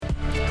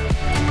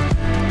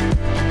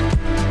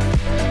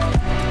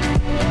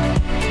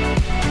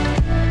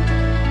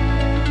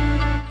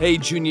Hey,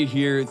 Junior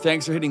here.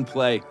 Thanks for hitting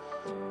play.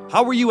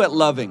 How are you at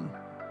loving?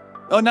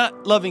 Oh,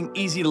 not loving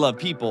easy to love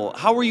people.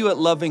 How are you at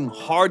loving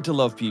hard to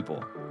love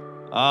people?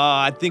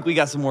 I think we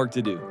got some work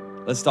to do.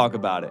 Let's talk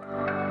about it.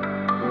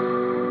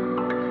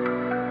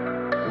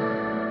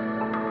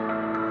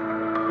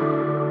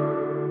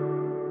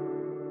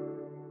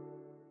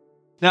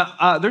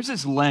 Now, there's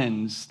this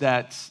lens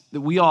that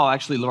we all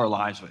actually live our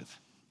lives with.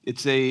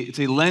 It's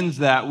a lens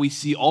that we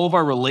see all of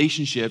our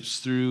relationships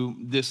through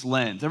this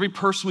lens. Every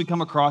person we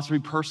come across, every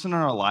person in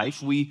our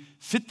life, we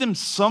fit them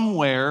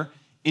somewhere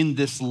in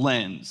this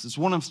lens. It's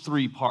one of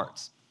three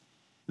parts.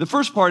 The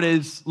first part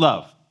is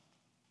love.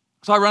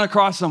 So I run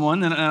across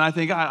someone and I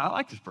think, I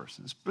like this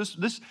person.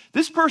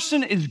 This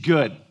person is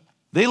good.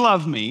 They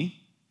love me,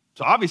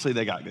 so obviously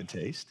they got good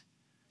taste.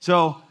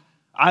 So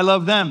I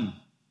love them.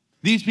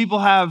 These people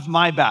have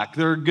my back.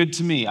 They're good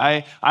to me.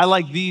 I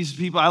like these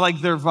people. I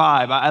like their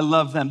vibe. I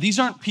love them. These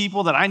aren't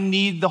people that I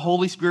need the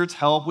Holy Spirit's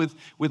help with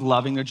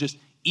loving. They're just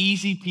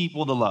easy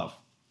people to love.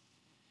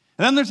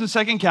 And then there's the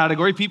second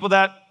category, people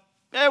that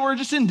we're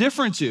just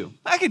indifferent to.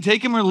 I can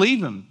take them or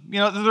leave them. You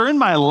know, they're in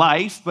my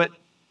life, but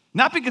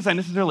not because I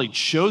necessarily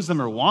chose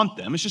them or want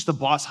them. It's just the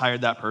boss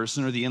hired that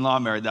person or the in-law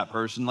married that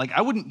person. Like,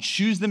 I wouldn't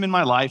choose them in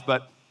my life,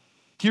 but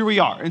here we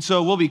are. And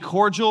so we'll be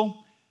cordial.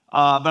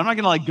 But I'm not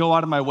going to go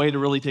out of my way to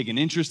really take an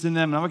interest in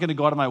them. I'm not going to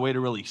go out of my way to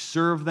really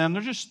serve them.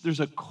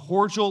 There's a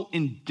cordial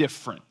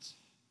indifference.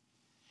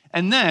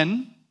 And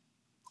then,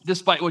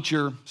 despite what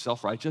your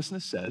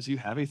self-righteousness says, you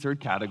have a third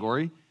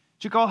category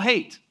that you call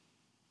hate.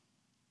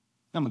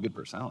 I'm a good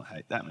person. I don't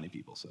hate that many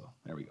people, so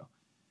there we go.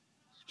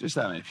 Just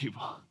that many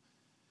people.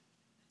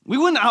 We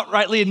wouldn't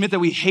outrightly admit that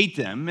we hate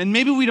them, and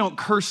maybe we don't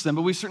curse them,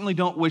 but we certainly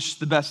don't wish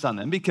the best on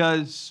them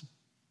because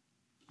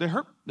they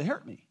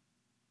hurt me.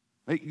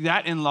 Like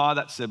that in-law,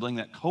 that sibling,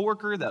 that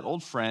coworker, that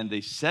old friend,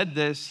 they said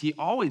this, he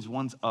always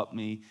one-up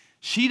me.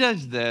 She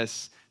does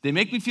this, they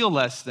make me feel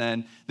less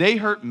than, they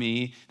hurt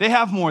me, they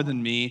have more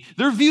than me,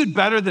 they're viewed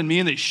better than me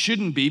and they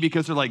shouldn't be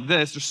because they're like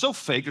this, they're so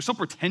fake, they're so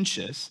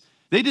pretentious.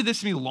 They did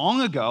this to me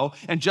long ago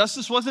and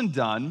justice wasn't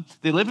done.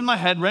 They live in my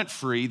head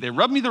rent-free, they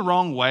rub me the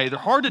wrong way, they're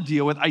hard to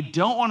deal with, I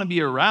don't want to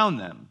be around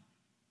them.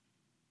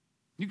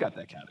 You got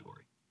that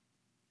category.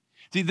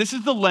 See, this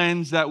is the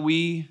lens that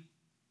we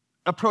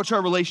approach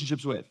our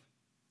relationships with.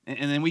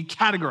 And then we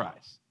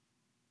categorize.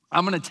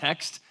 I'm going to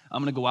text,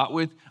 I'm going to go out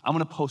with, I'm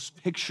going to post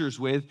pictures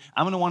with,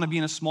 I'm going to want to be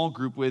in a small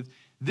group with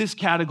this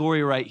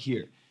category right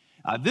here.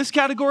 This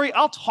category,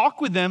 I'll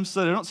talk with them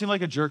so they don't seem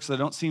like a jerk, so they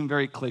don't seem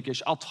very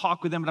cliquish. I'll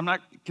talk with them, but I'm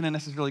not going to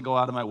necessarily go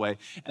out of my way.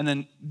 And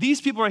then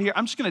these people right here,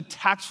 I'm just going to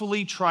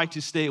tactfully try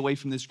to stay away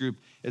from this group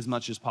as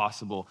much as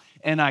possible.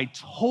 And I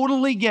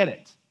totally get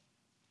it.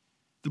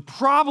 The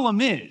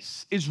problem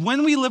is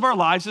when we live our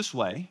lives this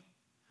way,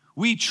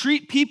 we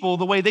treat people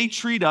the way they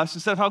treat us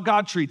instead of how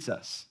God treats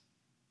us.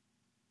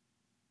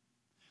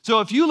 So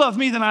if you love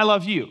me, then I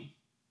love you.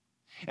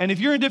 And if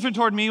you're indifferent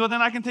toward me, well,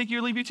 then I can take you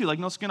or leave you too. Like,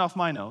 no skin off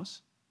my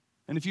nose.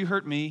 And if you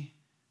hurt me,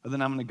 well,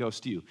 then I'm going to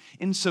ghost you.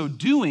 In so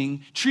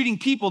doing, treating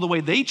people the way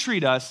they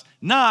treat us,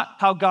 not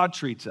how God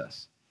treats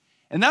us.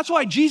 And that's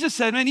why Jesus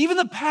said, man, even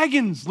the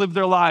pagans live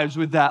their lives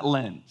with that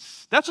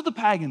lens. That's what the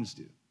pagans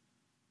do.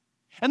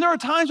 And there are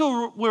times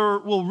where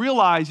we'll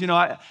realize,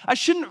 I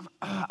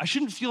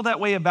shouldn't feel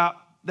that way about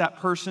that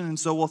person. And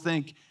so we'll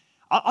think,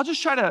 I'll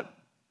just try to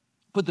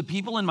put the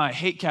people in my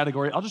hate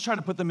category. I'll just try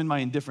to put them in my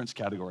indifference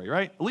category,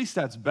 right? At least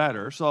that's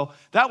better. So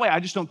that way I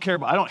just don't care.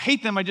 But I don't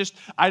hate them. I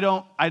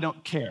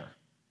don't care.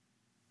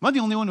 Am I the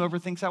only one who ever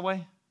thinks that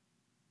way?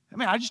 I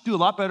mean, I just do a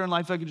lot better in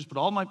life if I could just put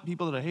all my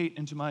people that I hate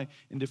into my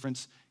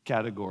indifference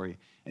category.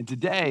 And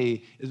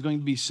today is going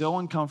to be so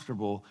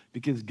uncomfortable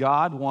because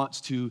God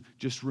wants to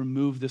just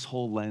remove this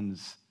whole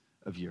lens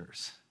of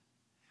yours,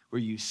 where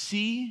you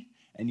see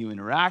and you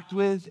interact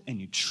with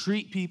and you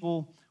treat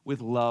people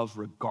with love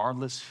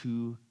regardless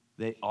who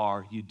they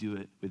are. You do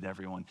it with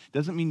everyone.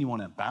 Doesn't mean you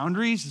want to have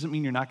boundaries. Doesn't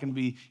mean you're not going to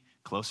be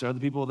closer to other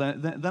people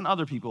than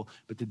other people.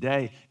 But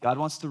today, God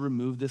wants to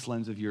remove this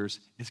lens of yours.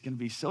 It's going to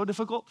be so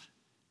difficult,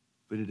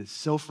 but it is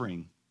so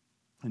freeing.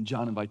 And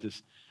John invites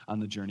us on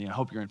the journey. I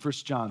hope you're in. 1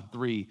 John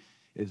 3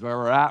 is where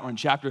we're at. We're in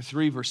chapter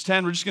 3, verse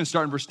 10. We're just going to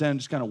start in verse 10,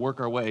 just kind of work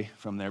our way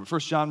from there. But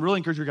 1 John, really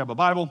encourage you to grab a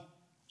Bible.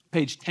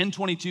 Page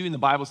 1022 in the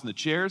Bibles in the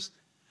chairs.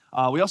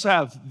 We also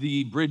have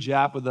the Bridge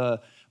app with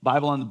a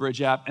Bible on the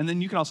Bridge app. And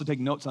then you can also take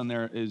notes on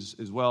there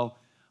as well.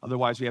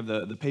 Otherwise, we have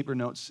the paper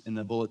notes in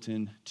the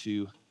bulletin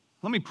too.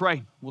 Let me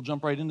pray. We'll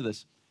jump right into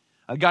this.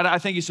 God, I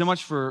thank you so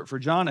much for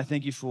John. I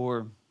thank you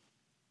for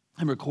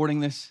him recording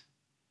this.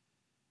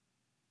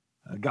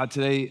 God,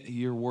 today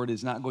your word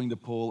is not going to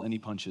pull any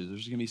punches.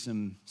 There's going to be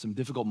some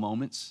difficult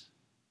moments.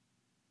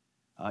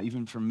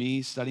 Even for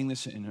me, studying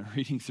this and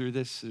reading through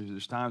this,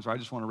 there's times where I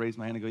just want to raise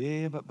my hand and go,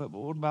 yeah, but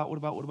what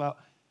about?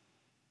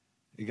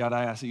 God,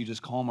 I ask that you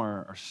just calm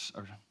our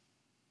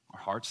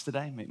hearts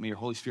today. May your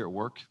Holy Spirit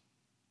work.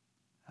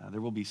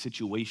 There will be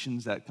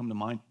situations that come to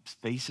mind,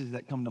 spaces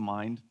that come to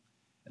mind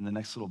in the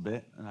next little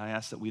bit. And I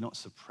ask that we don't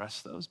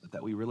suppress those, but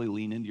that we really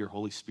lean into your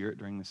Holy Spirit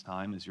during this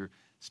time as your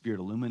Spirit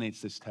illuminates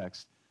this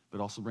text. but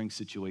also brings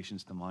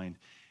situations to mind.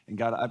 And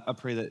God, I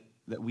pray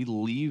that we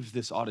leave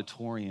this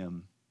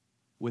auditorium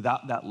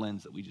without that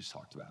lens that we just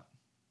talked about.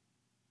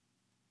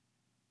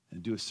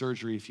 And do a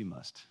surgery if you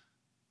must.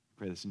 I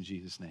pray this in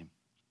Jesus' name.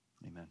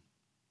 Amen.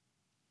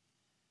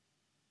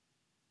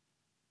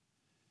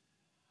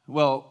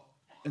 Well,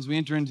 as we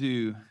enter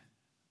into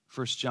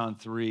 1 John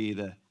 3,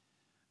 the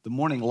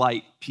morning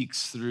light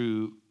peeks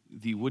through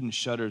the wooden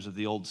shutters of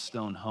the old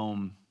stone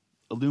home,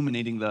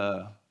 illuminating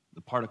the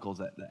particles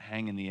that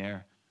hang in the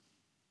air.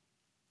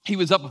 He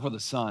was up before the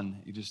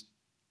sun. He just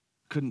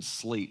couldn't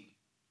sleep,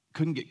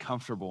 couldn't get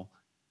comfortable,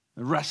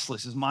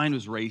 restless. His mind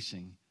was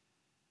racing.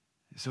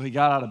 So he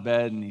got out of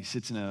bed and he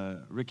sits in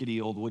a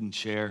rickety old wooden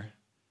chair.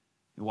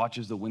 He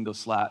watches the window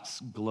slats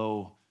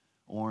glow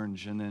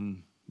orange and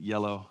then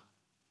yellow.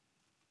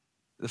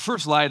 The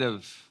first light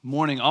of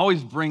morning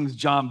always brings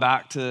John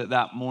back to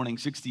that morning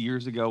 60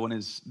 years ago when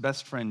his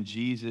best friend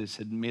Jesus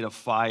had made a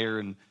fire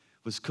and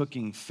was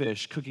cooking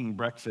fish, cooking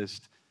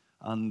breakfast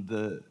on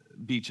the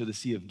beach of the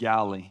Sea of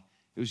Galilee.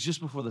 It was just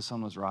before the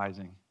sun was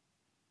rising.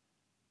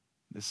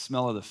 The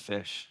smell of the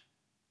fish,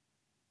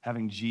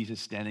 having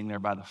Jesus standing there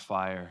by the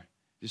fire,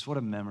 just what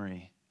a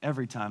memory.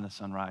 Every time the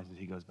sun rises,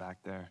 he goes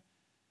back there.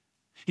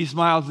 He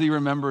smiles as he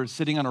remembers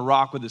sitting on a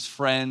rock with his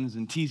friends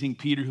and teasing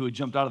Peter, who had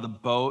jumped out of the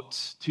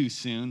boat too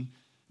soon.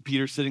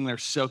 Peter sitting there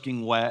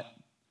soaking wet.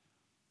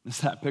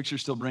 That picture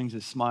still brings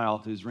a smile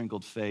to his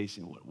wrinkled face.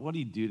 And what did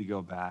he do to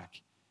go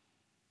back?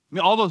 I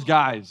mean, all those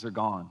guys are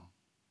gone.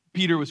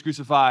 Peter was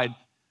crucified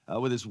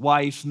with his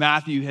wife.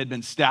 Matthew had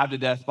been stabbed to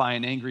death by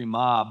an angry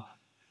mob.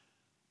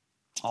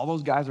 All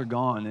those guys are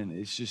gone, and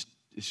it's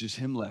just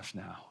him left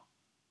now.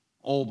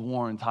 Old,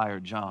 worn,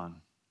 tired John.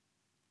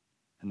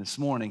 And this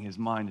morning, his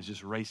mind is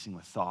just racing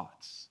with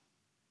thoughts.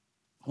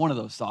 One of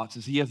those thoughts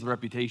is he has the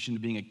reputation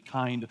of being a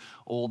kind,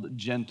 old,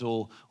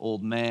 gentle,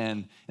 old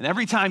man. And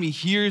every time he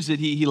hears it,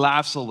 he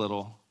laughs a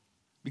little,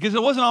 because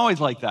it wasn't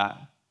always like that.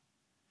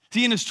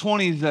 See, in his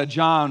 20s,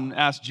 John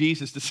asked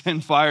Jesus to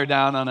send fire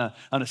down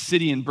on a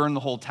city and burn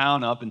the whole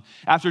town up. And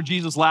after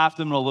Jesus laughed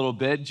at him a little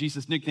bit,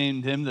 Jesus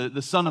nicknamed him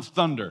the son of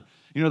thunder.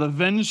 You know, the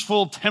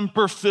vengeful,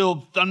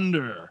 temper-filled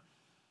thunder.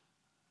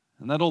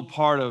 And that old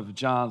part of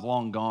John's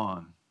long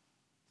gone.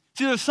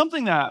 See, there's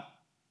something that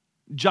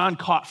John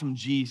caught from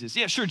Jesus.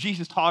 Yeah, sure,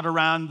 Jesus taught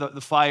around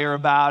the fire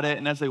about it,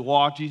 and as they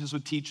walked, Jesus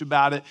would teach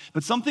about it.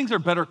 But some things are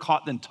better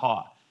caught than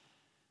taught.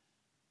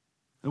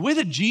 The way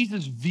that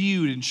Jesus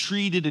viewed and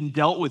treated and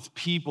dealt with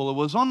people, it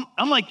was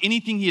unlike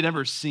anything he had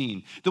ever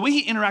seen. The way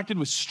he interacted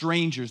with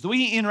strangers, the way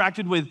he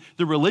interacted with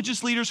the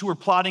religious leaders who were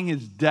plotting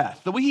his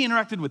death, the way he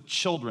interacted with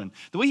children,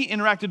 the way he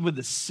interacted with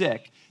the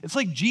sick. It's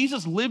like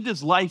Jesus lived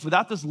his life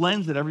without this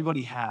lens that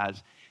everybody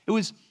has. It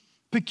was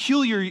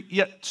peculiar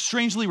yet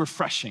strangely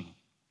refreshing.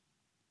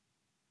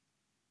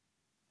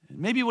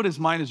 Maybe what his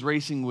mind is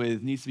racing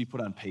with needs to be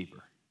put on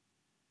paper.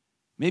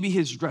 Maybe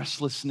his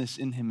restlessness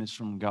in him is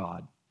from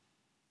God.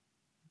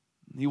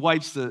 He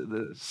wipes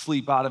the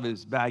sleep out of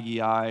his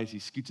baggy eyes. He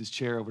scoots his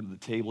chair over to the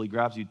table. He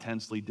grabs the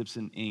utensil, he dips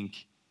in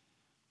ink,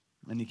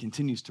 and he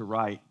continues to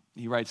write.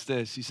 He writes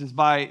this. He says,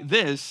 "By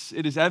this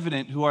it is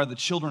evident who are the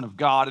children of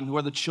God and who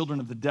are the children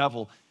of the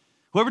devil.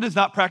 Whoever does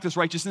not practice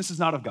righteousness is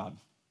not of God,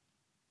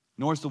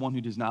 nor is the one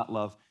who does not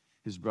love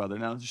his brother."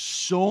 Now, there's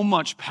so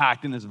much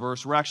packed in this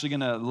verse. We're actually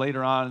going to,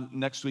 later on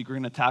next week, we're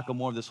going to tackle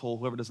more of this whole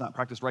whoever does not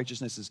practice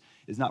righteousness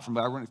is not from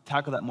God. We're going to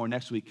tackle that more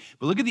next week.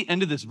 But look at the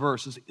end of this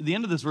verse. The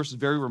end of this verse is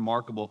very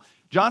remarkable.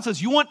 John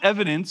says, you want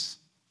evidence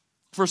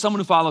for someone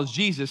who follows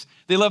Jesus,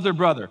 they love their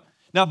brother.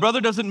 Now, brother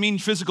doesn't mean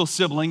physical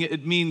sibling.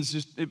 It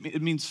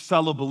means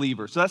fellow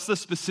believer. So that's the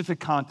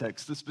specific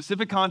context. The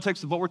specific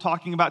context of what we're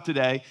talking about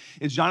today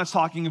is John is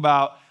talking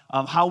about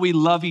how we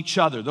love each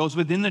other, those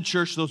within the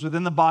church, those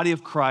within the body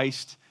of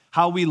Christ,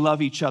 how we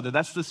love each other.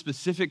 That's the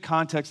specific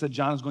context that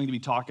John is going to be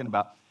talking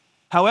about.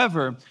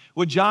 However,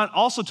 what John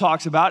also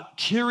talks about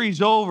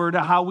carries over to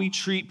how we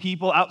treat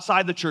people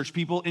outside the church,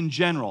 people in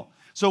general.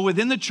 So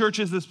within the church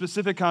is the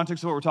specific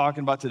context of what we're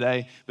talking about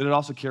today, but it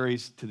also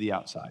carries to the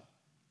outside.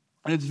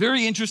 And it's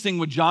very interesting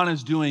what John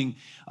is doing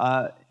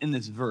in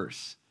this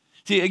verse.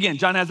 See, again,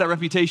 John has that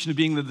reputation of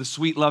being the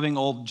sweet, loving,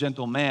 old,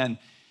 gentle man.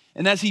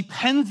 And as he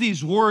pens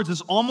these words,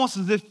 it's almost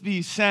as if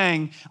he's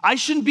saying, I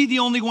shouldn't be the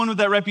only one with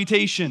that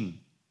reputation.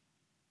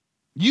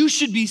 You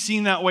should be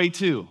seen that way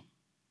too.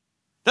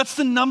 That's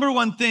the number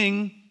one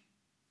thing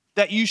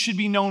that you should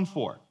be known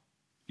for,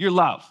 your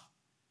love.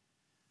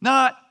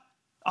 Not,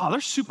 oh,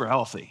 they're super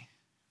healthy.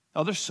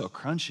 Oh, they're so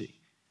crunchy.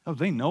 Oh,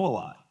 they know a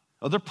lot.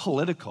 Oh, they're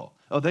political.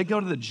 Oh, they go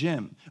to the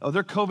gym. Oh,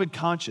 they're COVID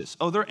conscious.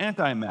 Oh, they're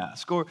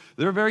anti-mask. Or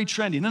they're very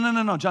trendy.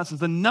 No. John says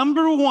the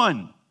number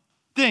one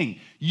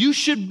thing you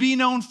should be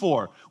known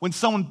for when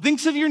someone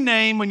thinks of your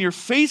name, when your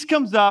face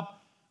comes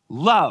up,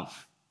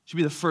 love should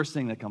be the first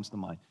thing that comes to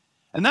mind.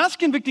 And that's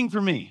convicting for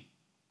me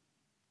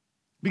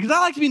because I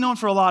like to be known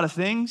for a lot of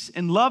things,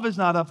 and love is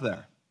not up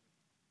there.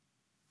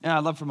 Yeah,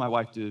 I'd love for my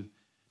wife to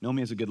know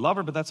me as a good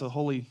lover, but that's a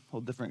whole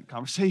different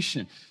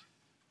conversation.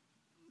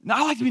 Now,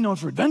 I like to be known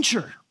for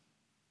adventure.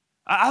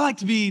 I like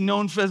to be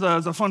known as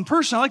a fun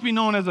person. I like to be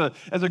known as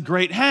a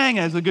great hang,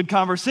 as a good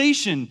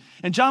conversation.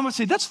 And John would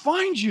say, that's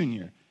fine,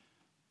 Junior.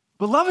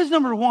 But love is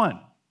number one.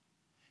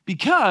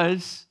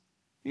 Because,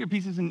 here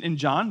pieces in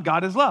John,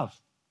 God is love.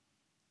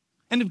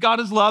 And if God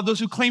is love, those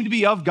who claim to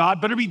be of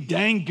God better be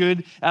dang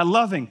good at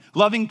loving.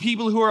 Loving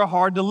people who are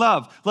hard to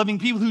love. Loving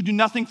people who do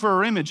nothing for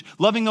our image.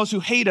 Loving those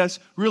who hate us,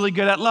 really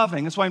good at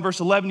loving. That's why in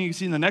verse 11, you can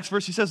see in the next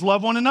verse, he says,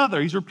 love one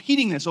another. He's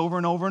repeating this over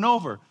and over and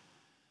over.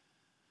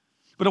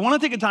 But I want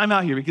to take a time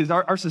out here because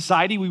our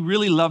society, we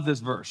really love this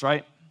verse,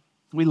 right?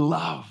 We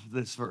love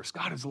this verse.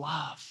 God is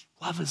love.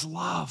 Love is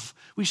love.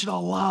 We should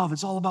all love.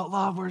 It's all about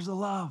love. Where's the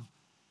love?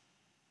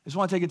 I just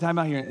want to take a time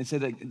out here and say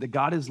that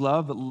God is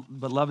love,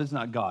 but love is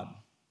not God.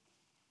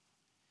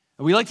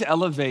 We like to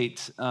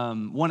elevate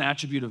one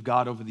attribute of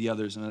God over the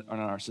others in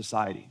our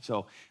society.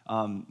 So,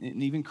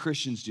 and even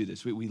Christians do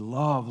this. We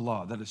love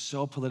love. That is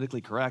so politically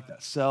correct.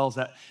 That sells.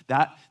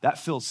 That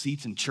fills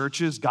seats in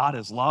churches. God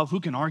is love. Who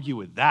can argue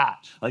with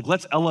that? Like,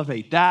 let's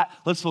elevate that.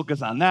 Let's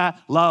focus on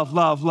that. Love,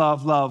 love,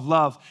 love, love,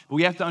 love. But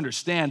we have to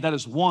understand that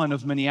is one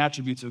of many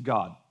attributes of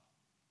God.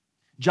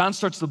 John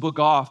starts the book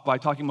off by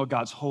talking about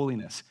God's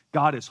holiness.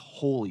 God is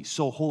holy,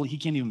 so holy he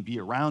can't even be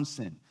around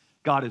sin.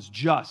 God is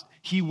just.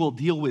 He will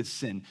deal with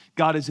sin.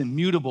 God is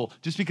immutable.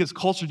 Just because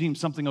culture deems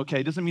something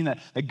okay doesn't mean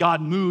that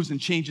God moves and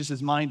changes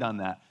his mind on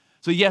that.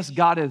 So yes,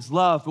 God is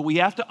love, but we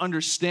have to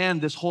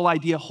understand this whole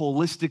idea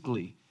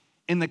holistically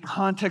in the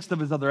context of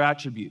his other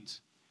attributes.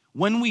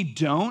 When we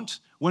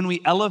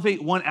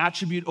elevate one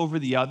attribute over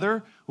the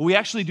other, what we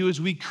actually do is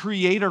we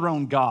create our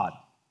own God.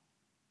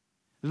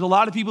 There's a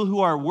lot of people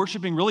who are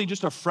worshiping really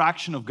just a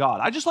fraction of God.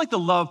 I just like the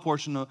love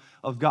portion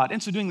of God.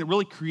 And so doing that,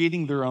 really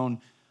creating their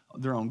own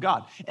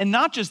God. And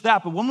not just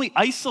that, but when we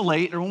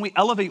isolate or when we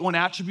elevate one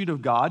attribute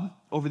of God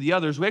over the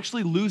others, we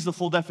actually lose the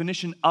full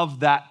definition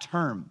of that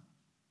term.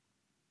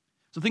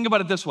 So think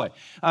about it this way.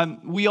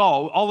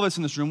 All of us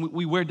in this room,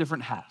 we wear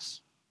different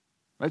hats,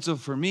 right? So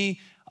for me,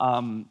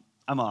 I'm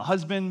a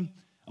husband,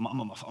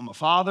 I'm a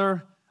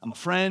father, I'm a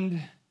friend,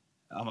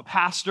 I'm a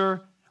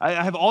pastor.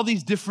 I have all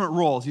these different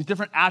roles, these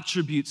different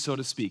attributes, so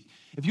to speak.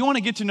 If you want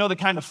to get to know the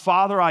kind of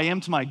father I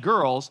am to my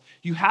girls,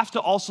 you have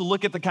to also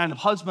look at the kind of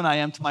husband I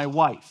am to my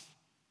wife.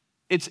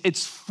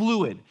 It's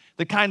fluid.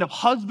 The kind of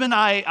husband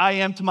I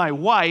am to my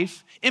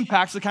wife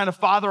impacts the kind of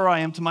father I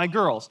am to my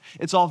girls.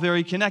 It's all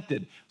very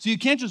connected. So you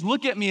can't just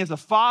look at me as a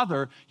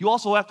father. You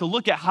also have to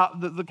look at how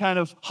the kind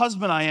of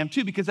husband I am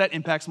too, because that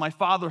impacts my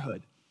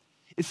fatherhood.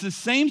 It's the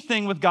same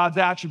thing with God's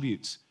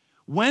attributes.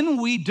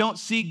 When we don't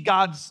see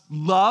God's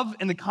love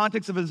in the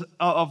context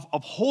of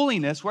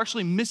holiness, we're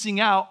actually missing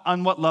out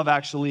on what love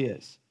actually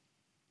is.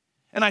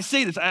 And I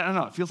say this, I don't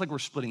know, it feels like we're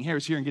splitting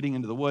hairs here and getting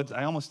into the woods.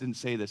 I almost didn't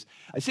say this.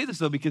 I say this,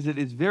 though, because it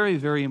is very,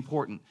 very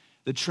important.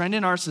 The trend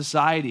in our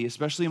society,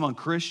 especially among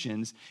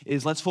Christians,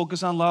 is let's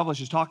focus on love. Let's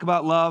just talk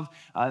about love.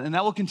 And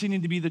that will continue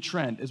to be the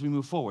trend as we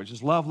move forward.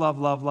 Just love, love,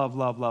 love, love,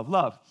 love, love,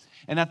 love.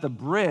 And at the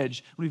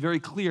bridge, I want to be very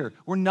clear,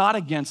 we're not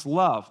against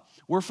love.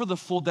 We're for the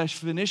full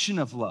definition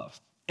of love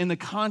in the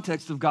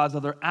context of God's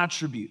other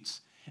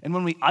attributes. And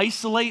when we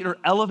isolate or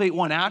elevate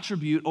one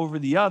attribute over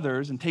the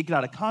others and take it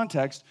out of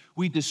context,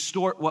 we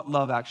distort what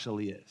love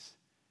actually is.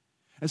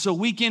 And so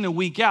week in and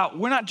week out,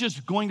 we're not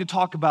just going to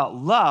talk about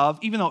love,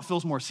 even though it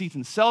fills more seats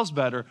and sells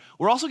better.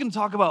 We're also going to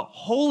talk about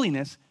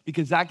holiness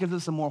because that gives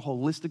us a more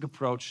holistic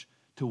approach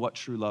to what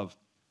true love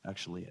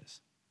actually is.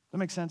 Does that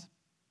make sense?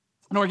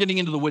 I know we're getting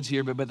into the woods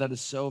here, but that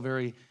is so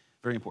very,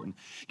 very important.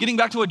 Getting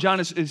back to what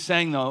John is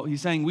saying, though,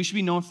 he's saying we should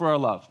be known for our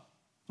love.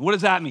 What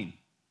does that mean?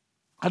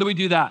 How do we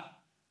do that?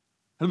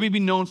 How do we be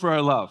known for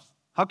our love?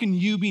 How can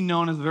you be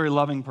known as a very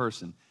loving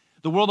person?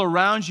 The world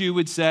around you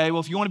would say, well,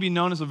 if you want to be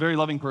known as a very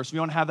loving person, if you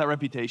want to have that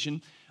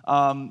reputation,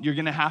 you're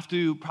going to have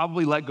to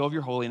probably let go of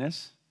your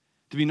holiness.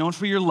 To be known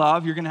for your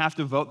love, you're going to have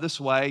to vote this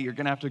way. You're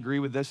going to have to agree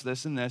with this,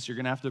 this, and this. You're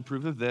going to have to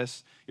approve of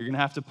this. You're going to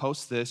have to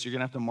post this. You're going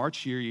to have to march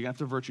here. You're going to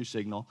have to virtue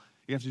signal.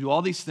 You have to do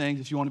all these things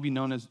if you want to be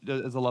known as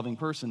a loving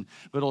person.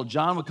 But old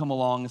John would come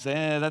along and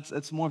say,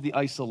 that's more of the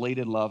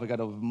isolated love. I got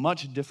a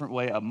much different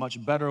way, a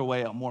much better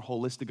way, a more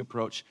holistic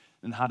approach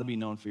than how to be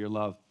known for your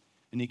love.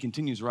 And he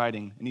continues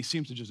writing, and he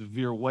seems to just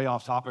veer way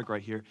off topic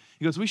right here.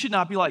 He goes, we should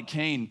not be like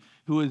Cain,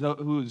 who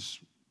is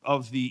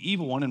of the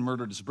evil one and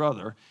murdered his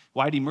brother.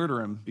 Why did he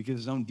murder him? Because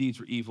his own deeds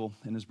were evil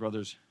and his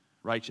brother's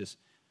righteous.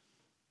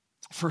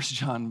 First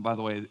John, by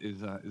the way,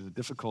 is a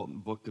difficult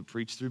book to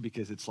preach through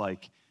because it's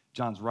like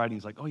John's writing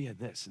is like, oh yeah,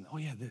 this, and oh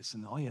yeah, this,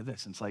 and oh yeah,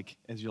 this. And it's like,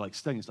 as you're like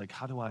studying, it's like,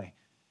 how do I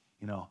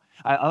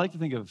like to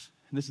think of,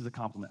 and this is a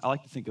compliment, I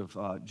like to think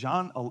of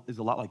John is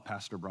a lot like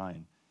Pastor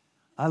Brian.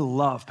 I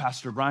love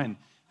Pastor Brian.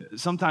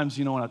 Sometimes,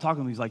 when I talk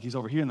to him, he's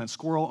over here, and then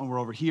squirrel, and we're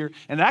over here.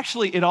 And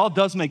actually, it all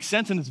does make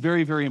sense, and it's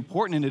very, very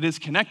important, and it is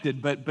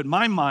connected. But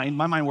my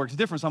mind works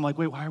different. So I'm like,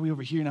 wait, why are we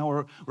over here? Now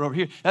we're over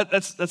here.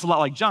 That's a lot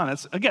like John.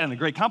 That's, again, a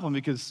great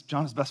compliment because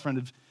John is the best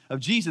friend of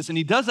Jesus. And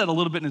he does that a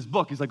little bit in his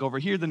book. He's like over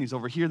here, then he's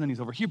over here, then he's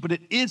over here. But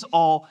it is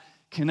all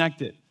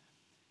connected.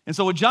 And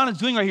so what John is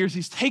doing right here is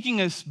he's taking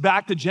us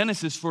back to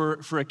Genesis for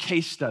a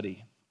case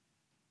study.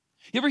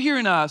 You ever hear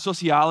in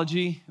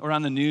sociology or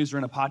on the news or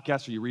in a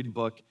podcast or you read a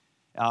book,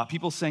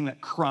 people saying that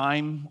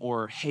crime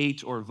or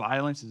hate or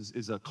violence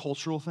is a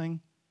cultural thing?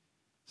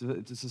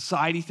 It's a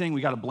society thing.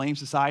 We got to blame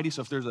society.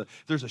 So if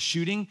there's a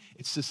shooting,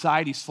 it's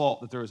society's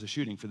fault that there was a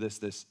shooting for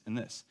this, and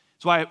this.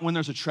 That's why when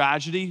there's a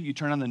tragedy, you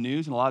turn on the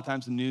news, and a lot of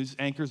times the news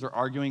anchors are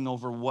arguing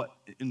over what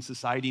in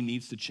society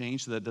needs to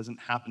change so that it doesn't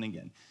happen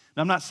again.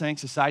 Now, I'm not saying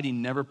society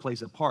never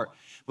plays a part,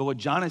 but what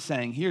John is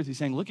saying here is he's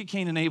saying, look at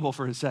Cain and Abel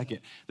for a second.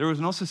 There was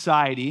no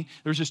society.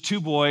 There was just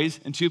two boys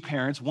and two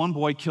parents. One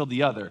boy killed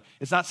the other.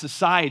 It's not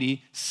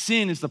society.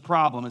 Sin is the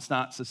problem. It's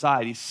not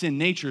society. Sin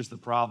nature is the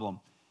problem.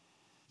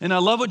 And I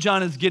love what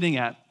John is getting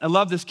at. I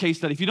love this case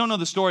study. If you don't know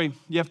the story,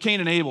 you have Cain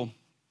and Abel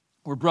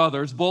were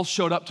brothers. Both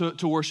showed up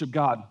to worship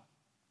God.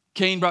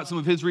 Cain brought some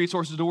of his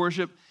resources to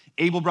worship.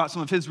 Abel brought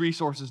some of his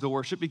resources to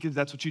worship because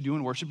that's what you do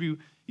in worship.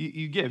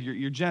 You give.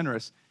 You're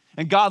generous.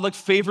 And God looked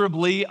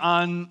favorably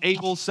on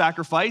Abel's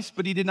sacrifice,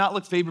 but he did not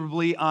look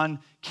favorably on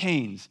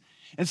Cain's.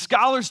 And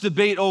scholars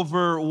debate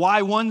over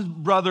why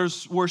one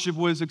brother's worship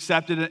was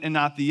accepted and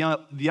not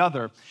the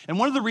other. And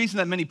one of the reasons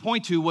that many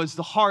point to was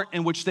the heart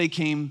in which they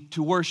came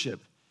to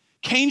worship.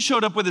 Cain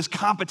showed up with his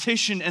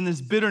competition and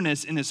this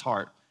bitterness in his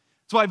heart.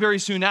 That's why very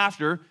soon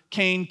after,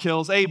 Cain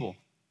kills Abel.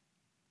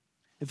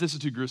 If this is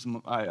too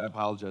gruesome, I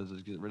apologize.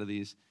 Let's get rid of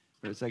these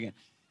for a second.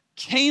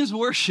 Cain's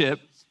worship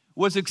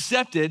was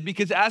accepted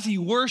because as he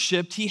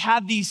worshiped, he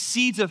had these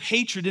seeds of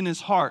hatred in his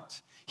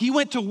heart. He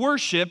went to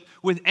worship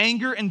with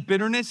anger and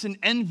bitterness and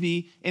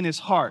envy in his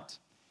heart.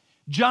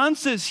 John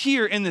says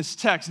here in this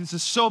text, this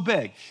is so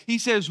big, he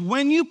says,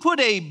 when you put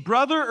a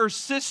brother or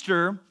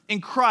sister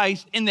in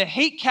Christ in the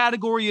hate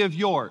category of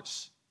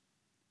yours,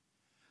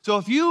 so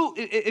if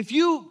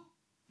you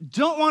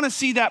don't want to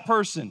see that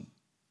person,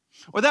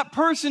 or that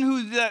person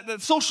who,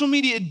 that social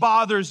media, it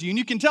bothers you, and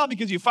you can tell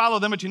because you follow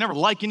them, but you never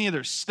like any of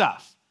their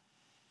stuff,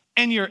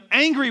 and you're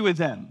angry with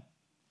them,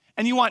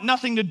 and you want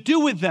nothing to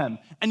do with them,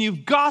 and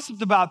you've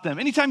gossiped about them.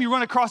 Anytime you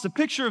run across a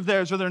picture of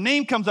theirs or their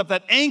name comes up,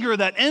 that anger,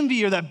 that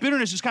envy, or that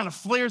bitterness just kind of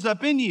flares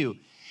up in you.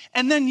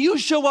 And then you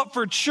show up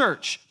for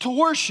church to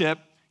worship,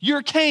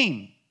 you're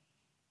Cain.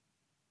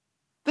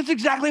 That's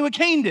exactly what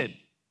Cain did.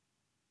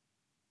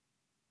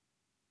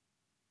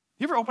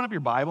 You ever open up your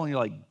Bible and you're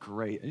like,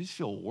 great, I just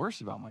feel worse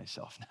about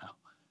myself now.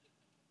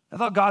 I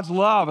thought God's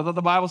love, I thought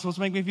the Bible was supposed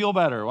to make me feel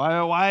better.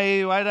 Why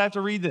did I have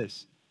to read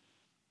this?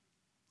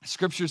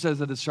 Scripture says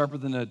that it's sharper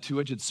than a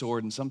two-edged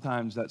sword, and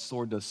sometimes that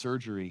sword does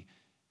surgery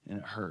and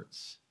it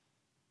hurts.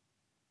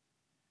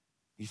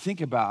 You think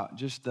about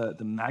just the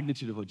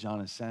magnitude of what John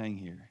is saying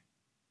here.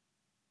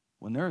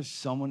 When there is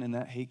someone in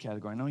that hate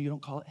category, I know you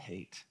don't call it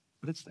hate,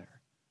 but it's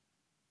there.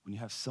 When you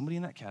have somebody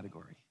in that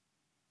category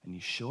and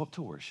you show up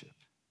to worship,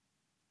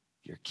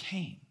 you're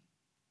Cain.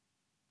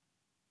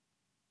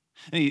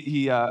 And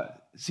he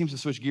seems to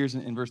switch gears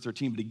in verse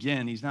 13, but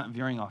again, he's not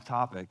veering off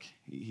topic.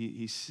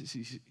 This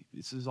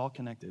is all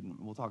connected, and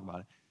we'll talk about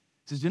it.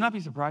 He says, do not be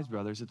surprised,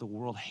 brothers, that the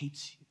world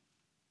hates you.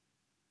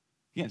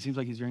 Again, it seems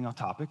like he's veering off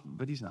topic,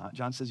 but he's not.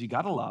 John says you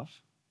got to love.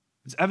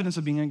 It's evidence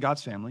of being in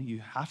God's family. You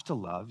have to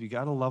love. You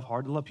got to love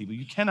hard to love people.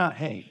 You cannot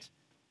hate.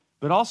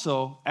 But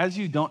also, as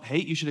you don't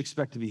hate, you should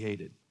expect to be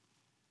hated.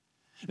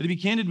 And to be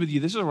candid with you,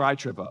 this is where I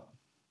trip up.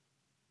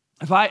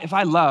 If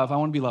I love, I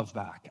want to be loved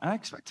back. I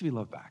expect to be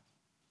loved back.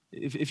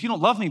 If you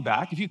don't love me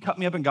back, if you cut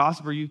me up in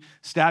gossip or you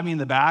stab me in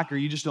the back or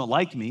you just don't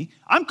like me,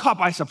 I'm caught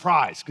by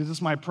surprise because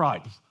it's my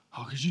pride.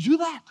 How could you do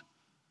that?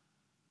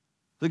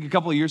 Like a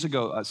couple of years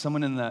ago,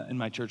 someone in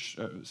my church,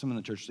 someone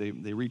in the church,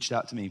 they reached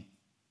out to me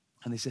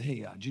and they said,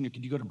 hey, Junior,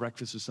 could you go to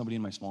breakfast with somebody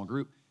in my small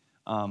group?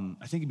 I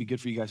think it'd be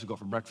good for you guys to go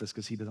for breakfast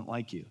because he doesn't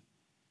like you.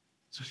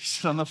 So he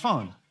said on the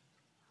phone.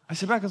 I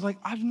said back, I was like,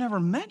 I've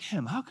never met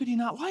him. How could he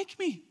not like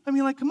me? I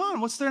mean, like, come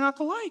on, what's there not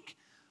to like?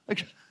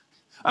 Like,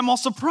 I'm all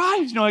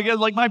surprised,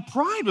 like my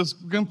pride was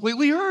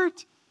completely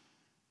hurt.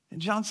 And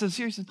John says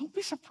here, he says, don't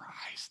be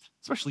surprised,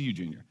 especially you,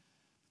 Junior.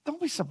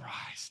 Don't be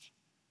surprised.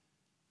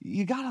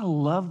 You gotta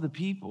love the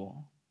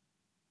people,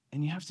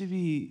 and you have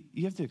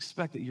to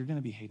expect that you're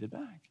gonna be hated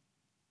back.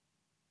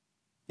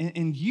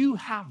 And you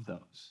have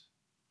those.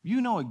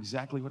 You know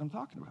exactly what I'm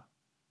talking about.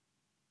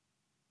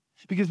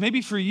 Because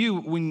maybe for you,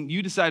 when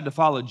you decided to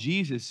follow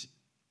Jesus,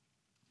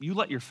 you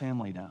let your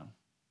family down.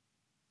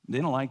 They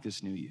don't like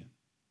this new you.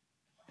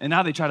 And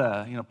now they try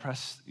to,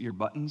 press your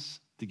buttons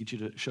to get you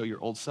to show your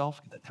old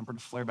self, get that temper to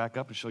flare back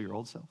up and show your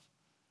old self.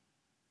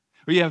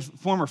 Or you have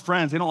former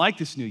friends, they don't like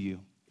this new you.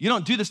 You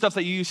don't do the stuff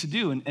that you used to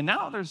do. And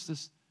now there's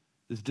this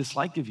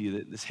dislike of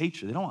you, this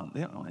hatred. They don't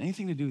want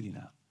anything to do with you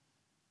now.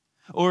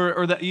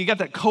 Or that you got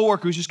that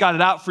coworker who's just got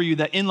it out for you,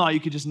 that in-law you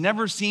could just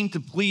never seem to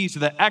please, or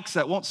that ex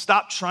that won't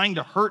stop trying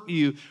to hurt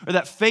you, or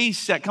that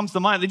face that comes to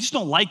mind. They just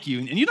don't like you.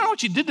 And you don't know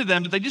what you did to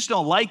them, but they just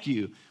don't like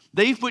you.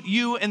 They've put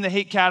you in the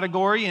hate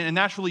category, and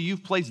naturally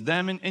you've placed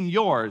them in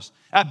yours.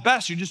 At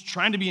best, you're just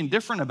trying to be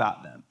indifferent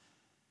about them.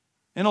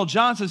 And old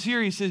John says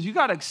here, he says, you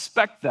got to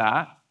expect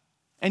that.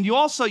 And you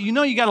also,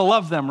 you got to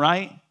love them,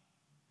 right?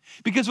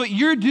 Because what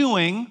you're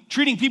doing,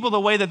 treating people the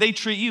way that they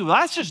treat you,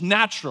 that's just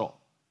natural.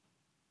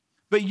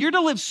 But you're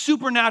to live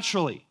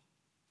supernaturally.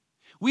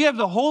 We have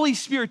the Holy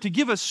Spirit to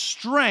give us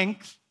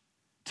strength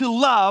to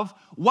love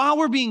while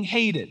we're being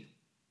hated.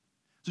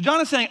 So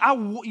John is saying,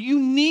 you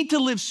need to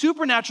live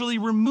supernaturally,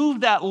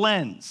 remove that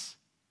lens.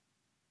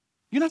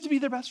 You don't have to be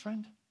their best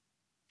friend.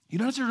 You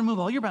don't have to remove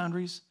all your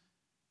boundaries,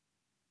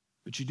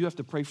 but you do have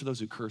to pray for those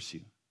who curse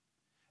you.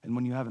 And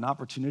when you have an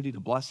opportunity to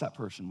bless that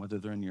person, whether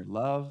they're in your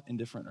love,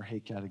 indifferent, or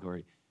hate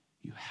category,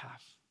 you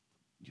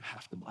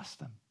have to bless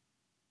them.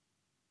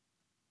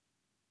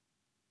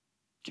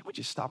 Can't we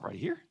just stop right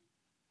here?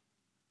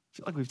 I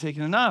feel like we've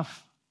taken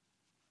enough.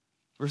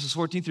 Verses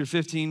 14 through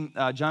 15,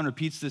 John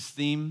repeats this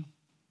theme.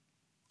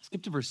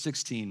 Skip to verse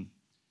 16.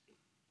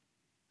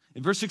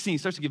 In verse 16, he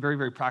starts to get very,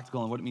 very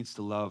practical on what it means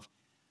to love.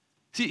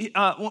 See,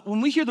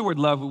 when we hear the word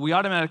love, we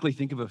automatically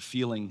think of a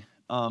feeling,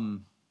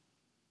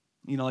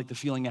 like the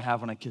feeling I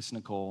have when I kiss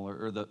Nicole,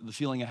 or the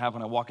feeling I have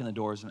when I walk in the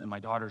doors and my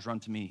daughters run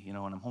to me,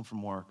 when I'm home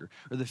from work,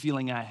 or the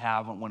feeling I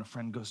have when a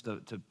friend goes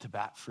to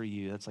bat for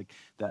you.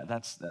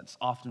 That's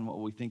often what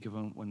we think of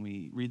when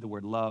we read the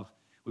word love.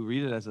 We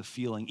read it as a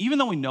feeling. Even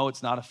though we know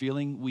it's not a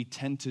feeling, we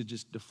tend to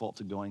just default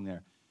to going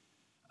there.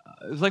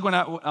 It was like when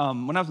I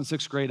was in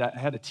sixth grade, I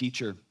had a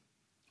teacher.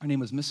 Her name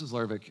was Mrs.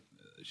 Lervick.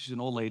 She's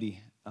an old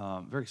lady,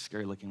 very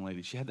scary-looking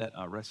lady. She had that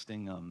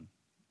resting,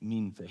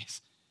 mean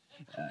face.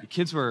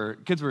 Kids were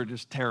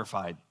just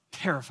terrified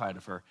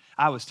of her.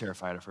 I was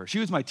terrified of her. She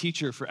was my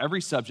teacher for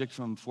every subject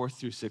from 4th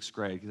through 6th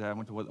grade, because I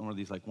went to one of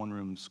these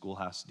one-room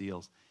schoolhouse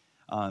deals.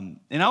 And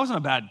I wasn't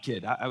a bad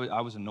kid. I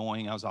was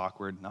annoying. I was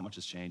awkward. Not much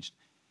has changed.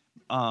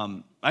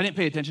 I didn't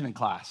pay attention in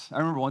class. I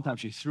remember one time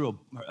she threw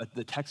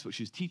the textbook.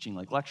 She was teaching,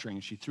 lecturing,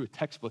 and she threw a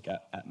textbook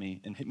at me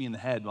and hit me in the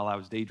head while I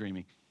was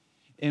daydreaming.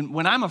 And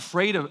when I'm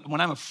afraid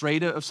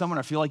of someone,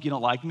 I feel like you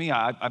don't like me,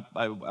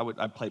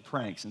 I play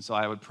pranks. And so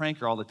I would prank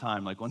her all the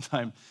time. Like one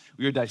time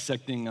we were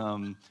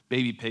dissecting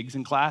baby pigs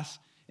in class,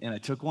 and I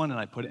took one and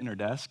I put it in her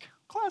desk.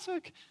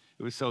 Classic.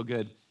 It was so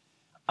good.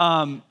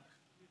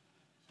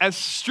 As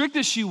strict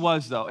as she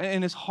was, though,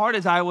 and as hard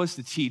as I was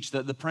to teach,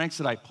 the pranks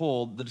that I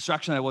pulled, the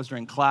distraction I was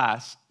during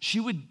class, she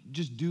would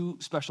just do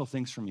special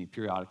things for me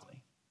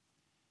periodically.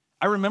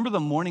 I remember the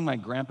morning my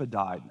grandpa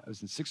died. I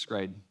was in 6th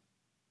grade.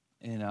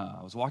 And I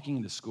was walking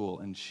into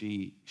school, and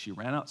she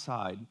ran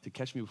outside to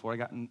catch me before I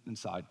got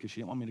inside, because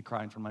she didn't want me to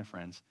cry in front of my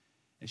friends.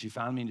 And she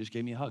found me and just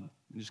gave me a hug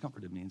and just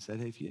comforted me and said,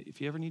 hey,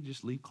 if you ever need to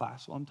just leave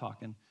class while I'm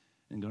talking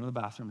and go to the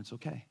bathroom, it's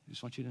okay. I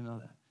just want you to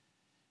know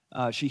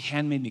that. She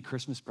handmade me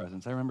Christmas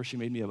presents. I remember she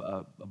made me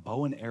a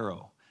bow and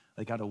arrow,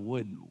 out of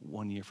wood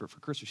one year for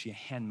Christmas. She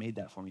handmade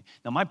that for me.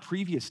 Now, my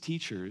previous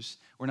teachers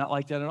were not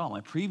like that at all.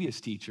 My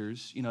previous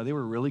teachers, they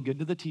were really good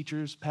to the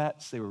teachers'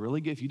 pets. They were really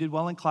good. If you did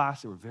well in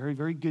class, they were very,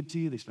 very good to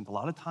you. They spent a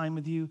lot of time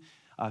with you.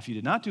 If you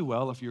did not do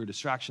well, if you were a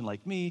distraction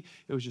like me,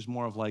 it was just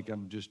more of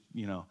I'm just,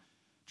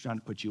 trying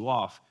to put you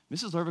off.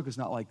 Mrs. Lervick was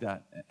not like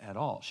that at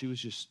all. She was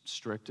just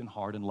strict and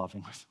hard and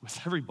loving with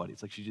everybody.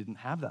 It's like she didn't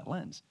have that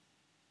lens.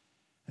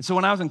 And so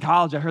when I was in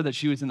college, I heard that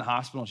she was in the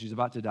hospital and she was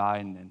about to die,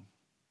 and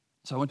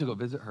so I went to go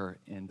visit her,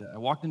 and I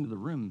walked into the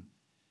room,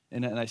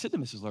 and I said to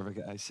Mrs.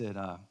 Lervick, I said,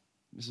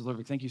 Mrs.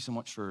 Lervick, thank you so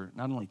much for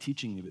not only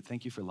teaching me, but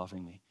thank you for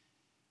loving me.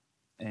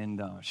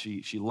 And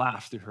she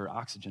laughed through her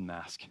oxygen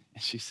mask,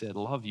 and she said,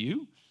 love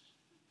you?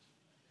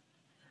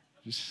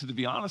 Just to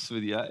be honest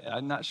with you,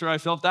 I'm not sure I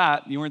felt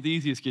that. You weren't the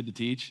easiest kid to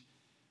teach.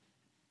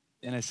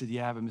 And I said,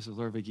 yeah, but Mrs.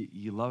 Lervick,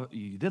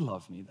 you did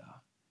love me, though.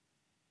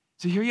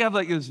 So here you have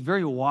this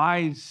very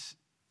wise,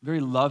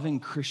 very loving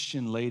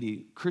Christian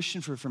lady,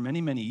 Christian for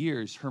many, many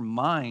years. Her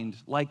mind,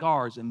 like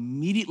ours,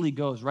 immediately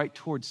goes right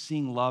towards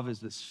seeing love as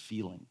this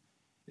feeling.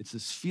 It's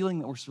this feeling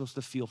that we're supposed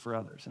to feel for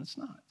others, and it's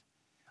not.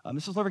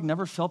 Mrs. Lervick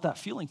never felt that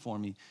feeling for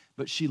me,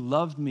 but she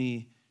loved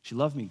me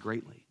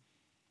greatly.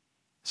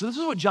 So this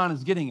is what John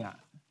is getting at.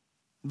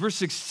 In verse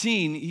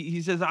 16,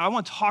 he says, I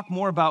want to talk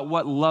more about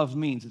what love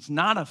means. It's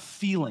not a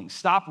feeling.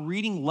 Stop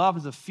reading love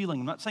as a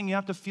feeling. I'm not saying you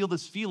have to feel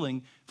this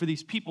feeling for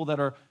these people that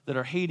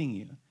are hating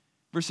you.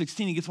 Verse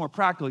 16, he gets more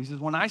practical. He says,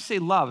 when I say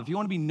love, if you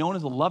want to be known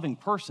as a loving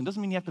person,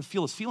 doesn't mean you have to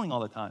feel this feeling all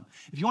the time.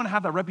 If you want to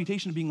have that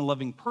reputation of being a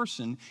loving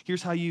person,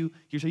 here's how you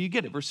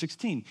get it. Verse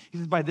 16, he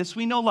says, by this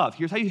we know love.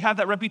 Here's how you have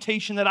that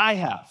reputation that I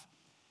have.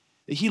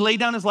 That he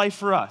laid down his life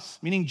for us,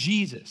 meaning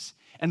Jesus.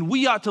 And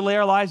we ought to lay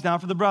our lives down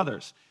for the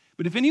brothers.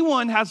 But if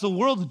anyone has the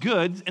world's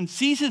goods and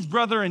sees his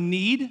brother in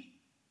need,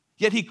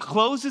 yet he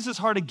closes his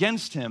heart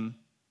against him,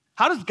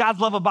 how does God's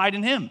love abide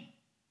in him?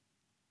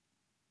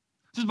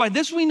 It says, by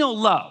this we know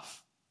love.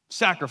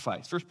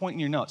 Sacrifice. First point in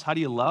your notes. How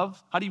do you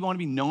love? How do you want to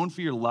be known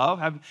for your love?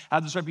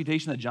 Have this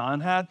reputation that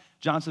John had?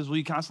 John says, well,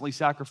 you constantly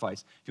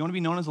sacrifice. If you want to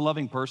be known as a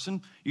loving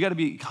person, you got to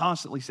be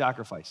constantly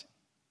sacrificing.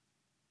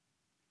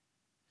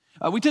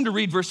 We tend to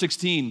read verse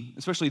 16,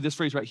 especially this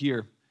phrase right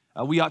here.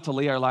 We ought to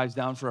lay our lives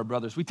down for our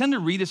brothers. We tend to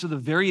read this with a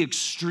very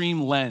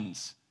extreme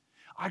lens.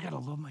 I got to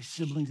love my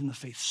siblings in the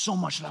faith so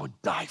much that I would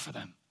die for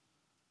them.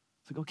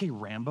 It's like, okay,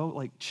 Rambo,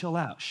 like chill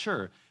out,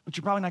 sure, but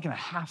you're probably not gonna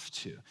have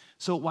to.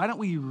 So why don't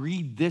we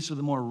read this with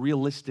a more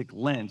realistic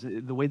lens,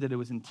 the way that it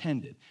was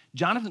intended?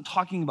 John isn't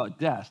talking about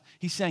death.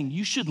 He's saying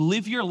you should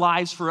live your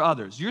lives for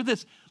others. You're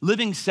this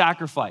living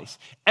sacrifice.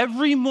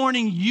 Every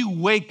morning you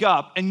wake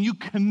up and you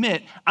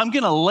commit, I'm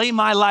gonna lay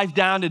my life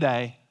down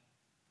today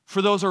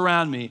for those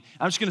around me.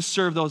 I'm just gonna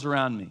serve those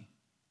around me.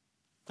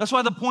 That's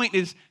why the point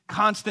is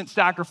constant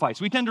sacrifice.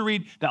 We tend to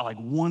read that like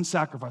one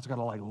sacrifice, I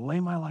gotta like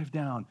lay my life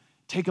down,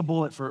 take a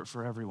bullet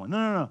for everyone.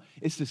 No.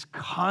 It's this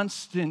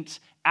constant,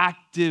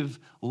 active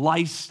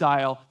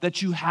lifestyle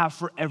that you have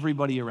for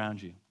everybody around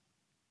you.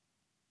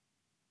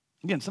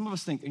 Again, some of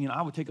us think,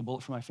 I would take a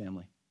bullet for my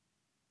family.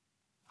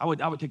 I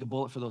would take a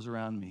bullet for those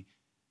around me,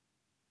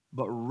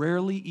 but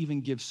rarely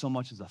even give so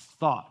much as a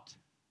thought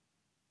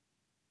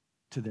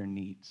to their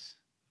needs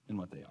and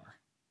what they are.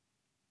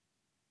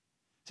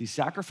 See,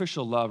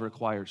 sacrificial love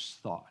requires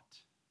thought,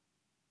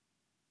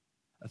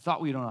 a thought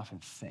we don't often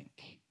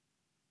think.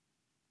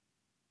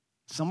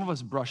 Some of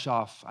us brush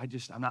off,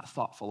 I'm not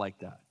thoughtful like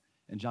that.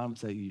 And John would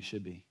say, you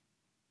should be.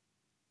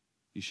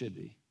 You should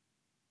be.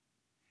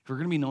 If we're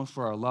going to be known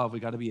for our love, we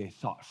got to be a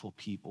thoughtful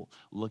people,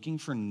 looking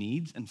for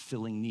needs and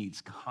filling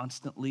needs,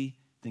 constantly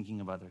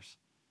thinking of others.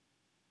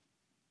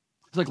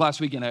 It's like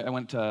last weekend, I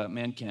went to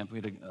Man Camp. We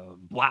had a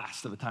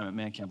blast of a time at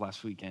Man Camp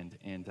last weekend.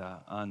 And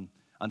on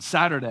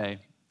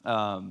Saturday,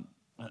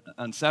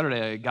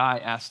 a guy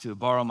asked to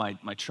borrow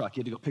my truck. He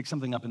had to go pick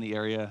something up in the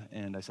area.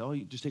 And I said,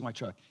 you just take my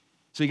truck.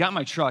 So he got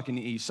my truck, and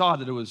he saw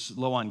that it was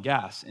low on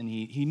gas, and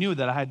he knew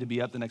that I had to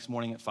be up the next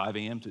morning at 5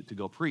 a.m. to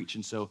go preach,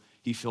 and so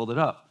he filled it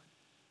up.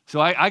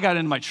 So I got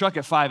into my truck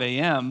at 5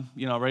 a.m.,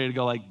 ready to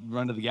go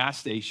run to the gas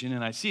station,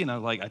 and I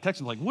text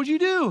him, what'd you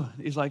do?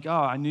 He's like,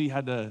 I knew you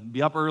had to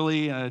be up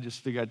early, and I just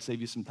figured I'd save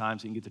you some time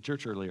so you can get to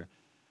church earlier.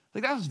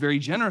 That was very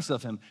generous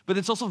of him, but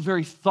it's also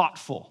very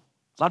thoughtful.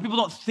 A lot of people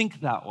don't think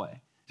that way.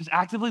 Just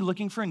actively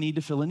looking for a need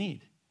to fill a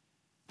need.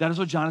 That is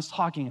what John is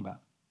talking about.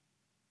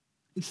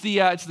 It's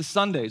the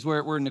Sundays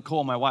where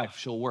Nicole, my wife,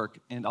 she'll work,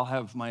 and I'll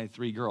have my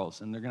 3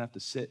 girls, and they're gonna have to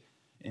sit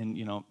in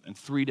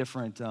three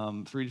different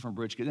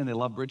bridge kids, and they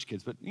love bridge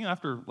kids. But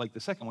after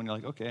the second one, you're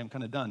like, okay, I'm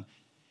kind of done.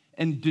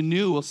 And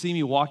Danu will see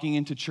me walking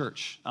into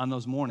church on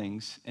those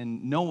mornings,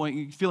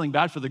 and feeling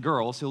bad for the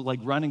girls, he'll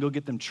run and go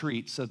get them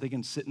treats so that they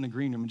can sit in the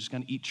green room and just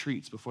kind of eat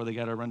treats before they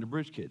got to run to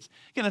bridge kids.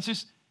 Again, that's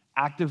just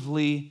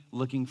actively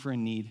looking for a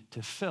need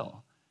to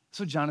fill.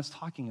 That's what John is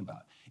talking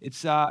about.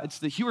 It's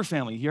the Hewer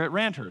family here at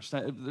Randhurst.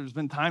 There's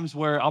been times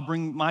where I'll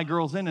bring my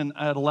girls in, and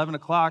at 11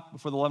 o'clock,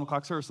 before the 11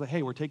 o'clock service,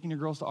 hey, we're taking your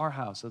girls to our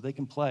house so they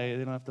can play.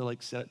 They don't have to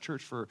sit at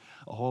church for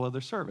a whole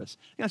other service.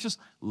 It's just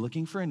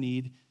looking for a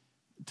need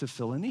to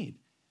fill a need.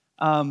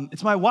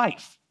 It's my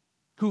wife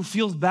who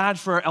feels bad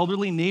for our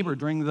elderly neighbor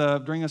during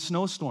a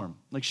snowstorm.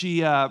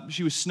 She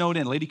was snowed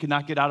in. A lady could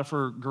not get out of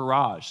her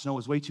garage. Snow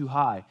was way too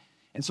high.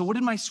 And so what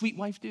did my sweet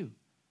wife do?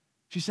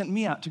 She sent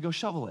me out to go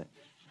shovel it.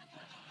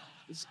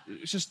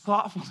 It's just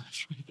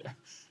thoughtfulness right there.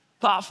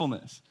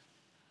 Thoughtfulness.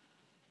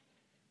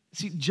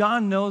 See,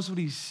 John knows what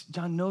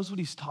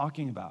he's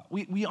talking about.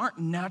 We aren't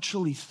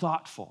naturally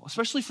thoughtful,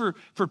 especially for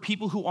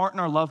people who aren't in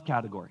our love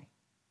category.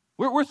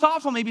 We're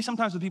thoughtful maybe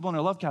sometimes with people in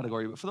our love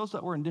category, but for those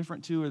that we're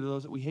indifferent to or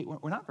those that we hate,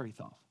 we're not very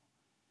thoughtful.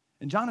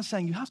 And John is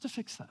saying you have to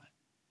fix that.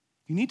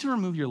 You need to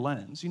remove your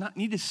lens. You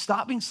need to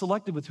stop being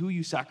selective with who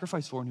you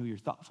sacrifice for and who you're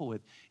thoughtful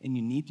with, and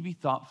you need to be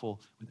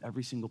thoughtful with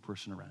every single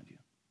person around you.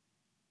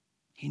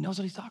 He knows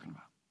what he's talking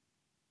about.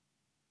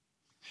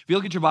 If you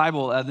look at your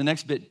Bible, the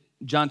next bit,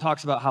 John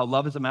talks about how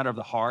love is a matter of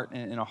the heart,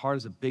 and our heart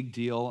is a big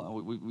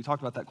deal. We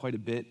talked about that quite a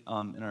bit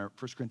in our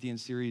 1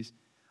 Corinthians series.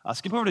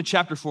 Skip over to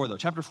chapter 4, though.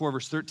 Chapter 4,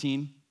 verse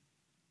 13.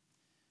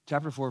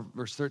 Chapter 4,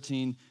 verse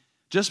 13.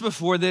 Just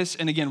before this,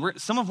 and again,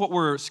 some of what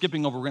we're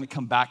skipping over, we're going to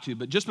come back to,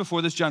 but just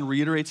before this, John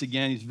reiterates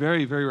again, he's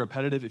very, very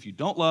repetitive. If you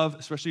don't love,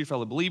 especially your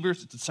fellow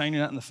believers, it's a sign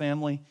you're not in the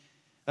family.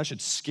 That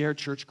should scare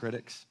church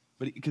critics,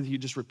 but because he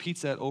just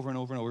repeats that over and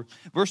over and over.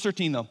 Verse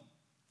 13, though.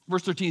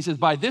 Verse 13 says,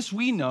 by this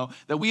we know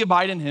that we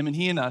abide in him and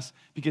he in us,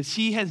 because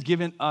he has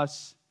given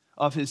us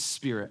of his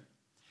Spirit.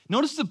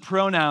 Notice the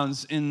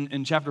pronouns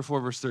in chapter 4,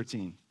 verse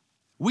 13.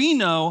 We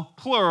know,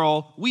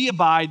 plural, we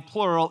abide,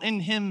 plural, in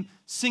him,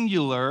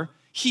 singular,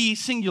 he,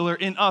 singular,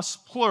 in us,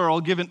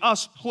 plural, given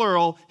us,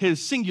 plural,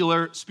 his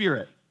singular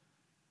Spirit.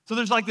 So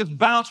there's this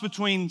bounce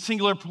between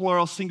singular,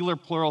 plural, singular,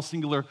 plural,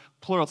 singular,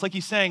 plural. It's like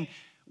he's saying,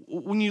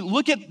 when you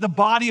look at the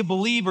body of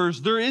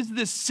believers, there is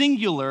this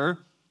singular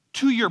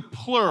to your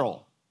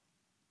plural.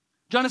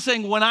 John is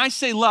saying, when I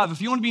say love,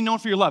 if you want to be known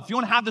for your love, if you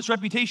want to have this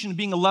reputation of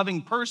being a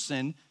loving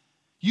person,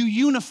 you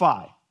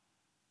unify.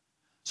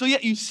 So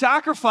yet you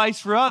sacrifice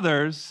for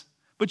others,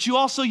 but you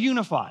also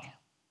unify.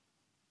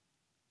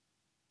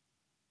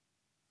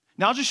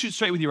 Now I'll just shoot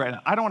straight with you right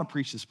now. I don't want to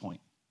preach this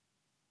point.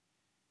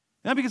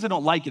 Not because I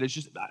don't like it, it's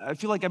just, I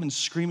feel like I've been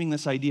screaming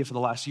this idea for the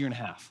last year and a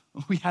half.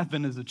 We have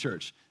been as a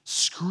church,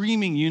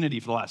 screaming unity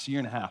for the last year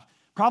and a half.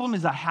 Problem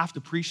is I have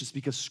to preach this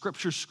because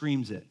Scripture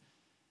screams it.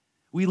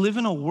 We live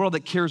in a world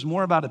that cares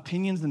more about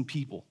opinions than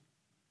people.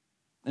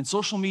 And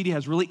social media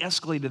has really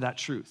escalated that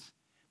truth.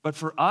 But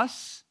for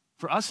us,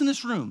 For us in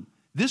this room,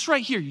 this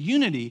right here,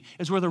 unity,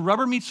 is where the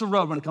rubber meets the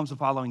road when it comes to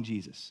following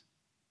Jesus.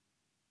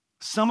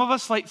 Some of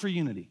us fight for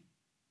unity.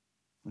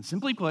 And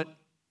simply put,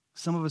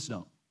 some of us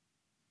don't.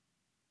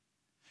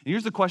 And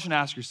here's the question to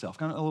ask yourself,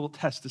 kind of a little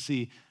test to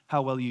see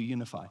how well you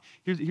unify.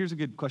 Here's a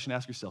good question to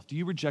ask yourself. Do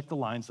you reject the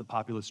lines the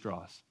populace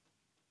draws?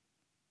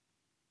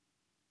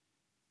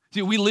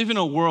 See, we live in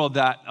a world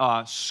that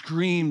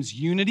screams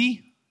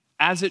unity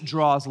as it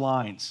draws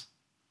lines.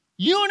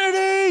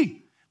 Unity!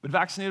 But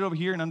vaccinated over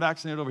here and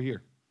unvaccinated over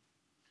here.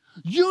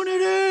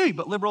 Unity!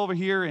 But liberal over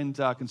here and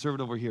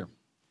conservative over here.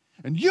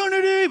 And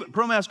unity! But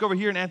pro-mask over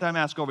here and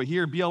anti-mask over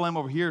here. BLM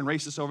over here and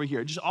racist over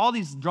here.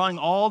 Just drawing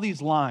all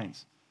these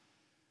lines.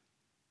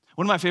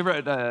 One of my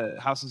favorite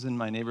houses in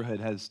my neighborhood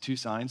has two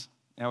signs.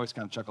 I always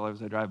kind of chuckle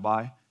as I drive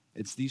by.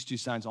 It's these two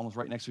signs almost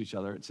right next to each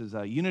other. It says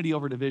unity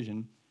over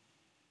division.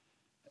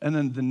 And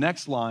then the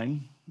next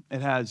line,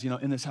 it has,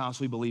 in this house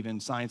we believe in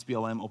science,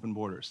 BLM, open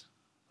borders.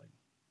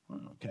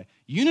 Okay.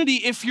 Unity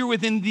if you're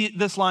within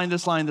this line,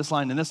 this line, this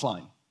line, and this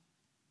line.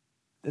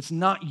 That's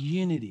not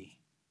unity.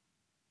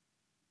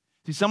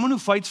 See, someone who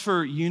fights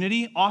for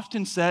unity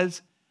often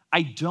says,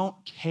 I don't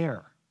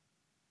care.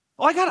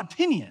 Oh, I got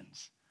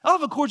opinions. I'll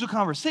have a cordial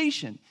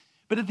conversation.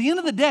 But at the end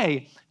of the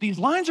day, these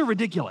lines are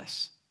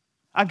ridiculous.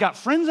 I've got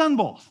friends on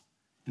both,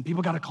 and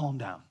people got to calm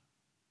down.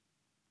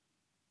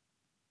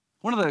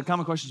 One of the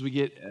common questions we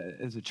get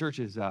as a church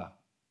is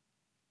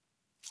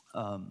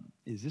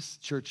this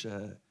church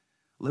a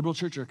liberal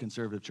church or a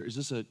conservative church? Is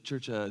this a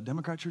church a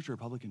Democrat church or a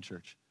Republican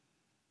church?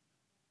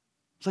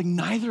 It's like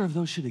neither of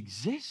those should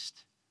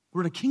exist.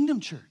 We're at a kingdom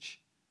church.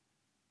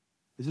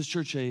 Is this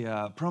church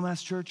a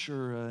pro-mask church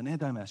or an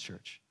anti-mask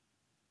church?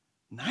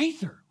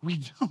 Neither.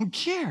 We don't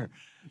care.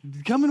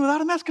 Come in without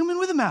a mask, come in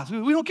with a mask.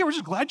 We don't care. We're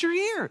just glad you're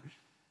here.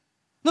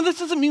 No, this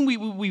doesn't mean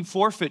we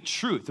forfeit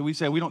truth, that we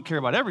say we don't care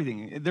about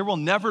everything. There will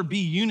never be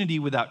unity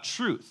without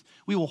truth.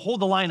 We will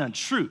hold the line on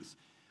truth.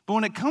 But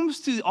when it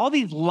comes to all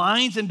these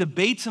lines and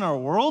debates in our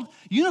world,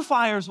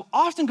 unifiers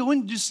often go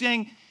into just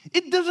saying,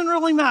 it doesn't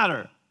really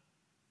matter.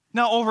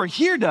 Now, over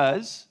here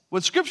does.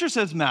 What Scripture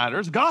says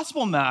matters.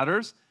 Gospel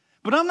matters.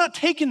 But I'm not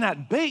taking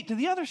that bait to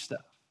the other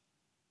stuff.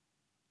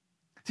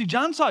 See,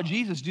 John saw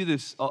Jesus do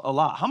this a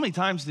lot. How many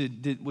times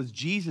was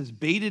Jesus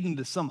baited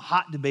into some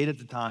hot debate at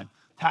the time?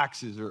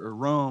 Taxes or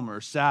Rome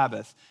or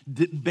Sabbath.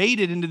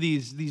 Baited into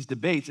these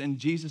debates, and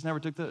Jesus never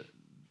took the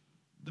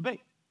bait.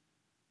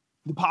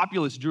 The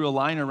populace drew a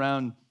line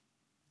around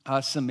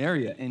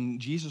Samaria,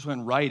 and Jesus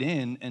went right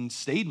in and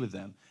stayed with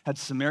them. Had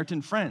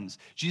Samaritan friends.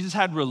 Jesus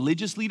had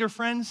religious leader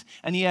friends,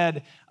 and he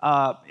had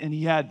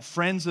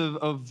friends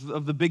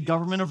of the big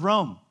government of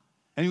Rome,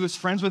 and he was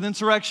friends with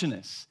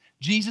insurrectionists.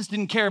 Jesus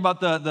didn't care about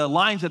the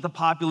lines that the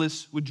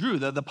populace would drew,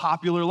 the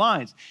popular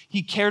lines.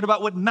 He cared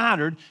about what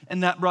mattered,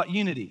 and that brought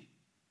unity.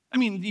 I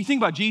mean, you think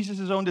about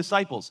Jesus' own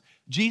disciples.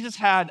 Jesus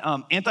had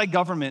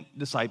anti-government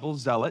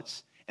disciples,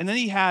 zealots, and then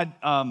he had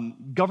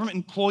government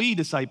employee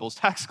disciples,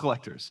 tax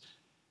collectors.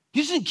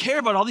 He just didn't care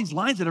about all these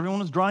lines that everyone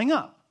was drawing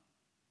up.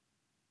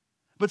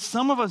 But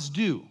some of us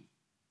do.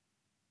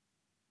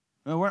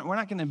 We're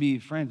not going to be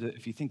friends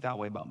if you think that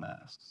way about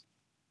masks.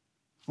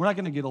 We're not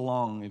going to get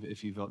along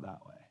if you vote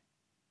that way.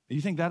 You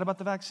think that about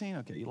the vaccine?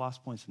 Okay, you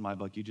lost points in my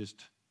book. You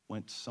just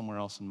went somewhere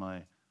else in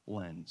my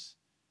lens.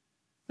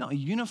 No, a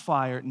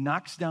unifier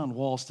knocks down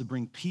walls to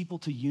bring people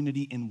to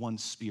unity in one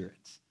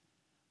spirit.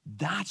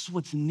 That's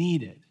what's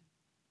needed.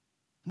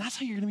 And that's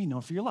how you're going to be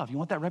known for your love. You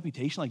want that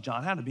reputation like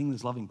John had of being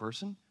this loving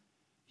person?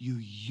 You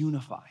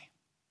unify.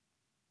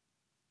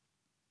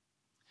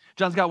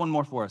 John's got one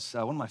more for us.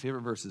 One of my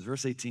favorite verses,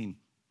 verse 18.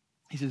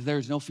 He says, there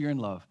is no fear in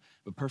love,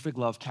 but perfect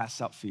love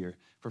casts out fear.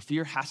 For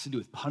fear has to do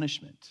with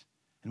punishment.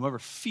 And whoever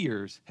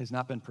fears has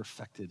not been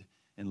perfected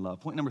in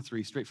love. Point number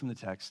 3, straight from the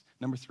text.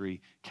 Number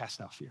 3,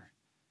 cast out fear.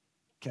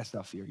 Cast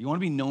out fear. You want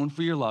to be known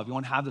for your love. You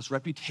want to have this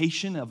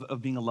reputation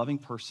of being a loving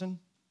person.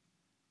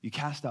 You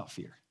cast out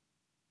fear.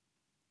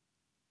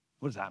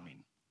 What does that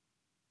mean?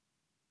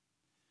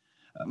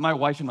 My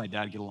wife and my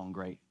dad get along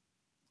great.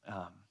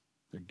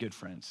 They're good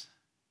friends.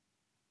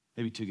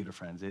 Maybe too good of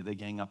friends. They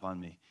gang up on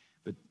me.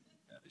 But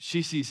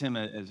she sees him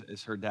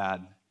as her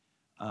dad.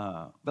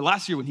 But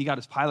last year when he got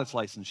his pilot's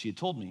license, she had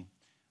told me,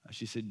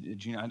 she said,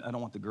 Junior, I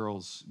don't want the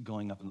girls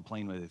going up in the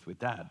plane with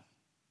Dad,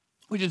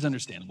 which is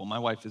understandable. My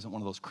wife isn't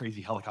one of those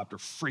crazy helicopter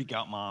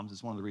freak-out moms.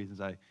 It's one of the reasons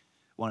I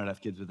wanted to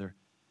have kids with her.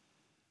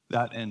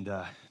 That and,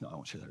 no, I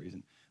won't share that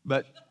reason.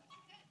 But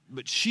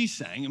she's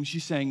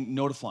saying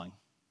no to flying.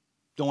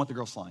 Don't want the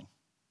girls flying.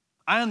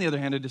 I, on the other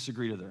hand, I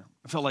disagreed with her.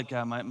 I felt like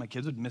my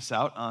kids would miss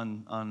out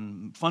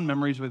on fun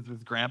memories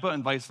with Grandpa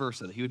and vice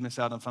versa. That he would miss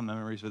out on fun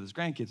memories with his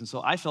grandkids. And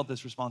so I felt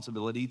this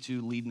responsibility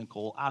to lead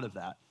Nicole out of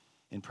that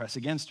and press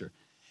against her.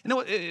 And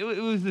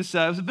it was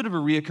a bit of a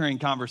reoccurring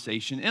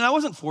conversation, and I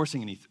wasn't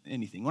forcing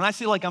anything. When I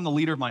say like I'm the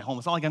leader of my home,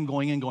 it's not like I'm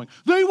going in going,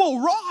 they will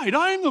ride,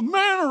 I am the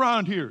man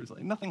around here. It's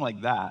like nothing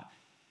like that.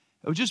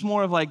 It was just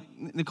more of like,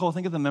 Nicole,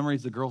 think of the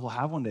memories the girls will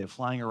have one day of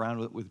flying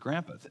around with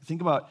Grandpa.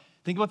 Think about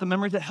the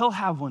memories that he'll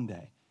have one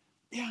day.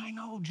 Yeah, I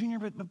know, Junior,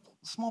 but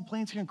small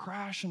planes can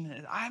crash,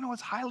 and I know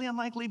it's highly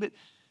unlikely, but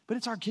but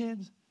it's our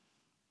kids.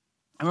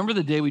 I remember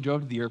the day we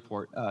drove to the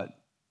airport.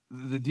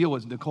 The deal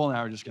was Nicole and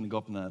I were just going to go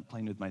up in the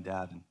plane with my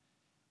dad. And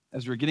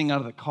as we were getting out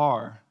of the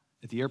car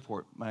at the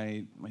airport,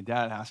 my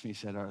dad asked me, he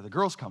said, "Are the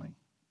girls coming?"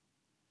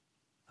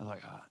 I was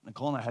like,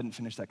 Nicole and I hadn't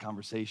finished that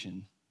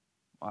conversation,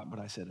 but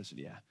I said,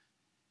 yeah.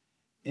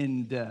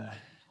 And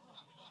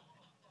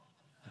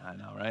I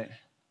know, right?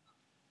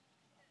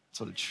 That's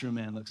what a true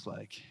man looks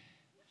like.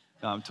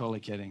 No, I'm totally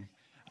kidding.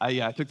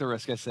 I took the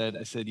risk. I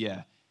said,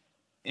 yeah.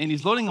 And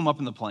he's loading them up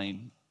in the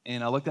plane.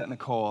 And I looked at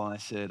Nicole and I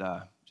said,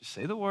 just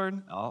say the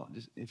word.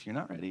 If you're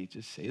not ready,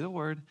 just say the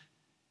word.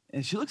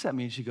 And she looks at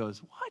me and she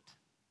goes, "What?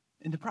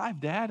 And deprive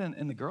Dad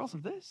and the girls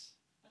of this?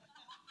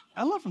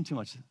 I love them too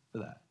much for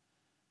that."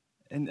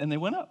 And they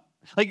went up.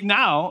 Like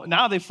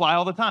now they fly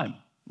all the time.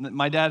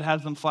 My dad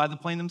has them fly the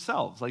plane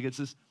themselves. Like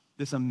it's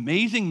this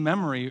amazing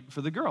memory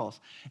for the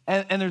girls.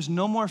 And there's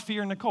no more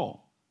fear in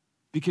Nicole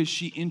because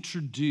she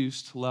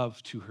introduced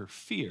love to her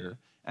fear,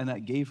 and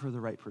that gave her the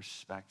right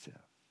perspective.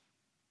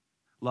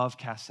 Love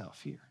casts out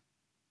fear.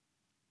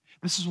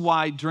 This is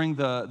why during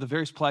the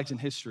various plagues in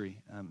history,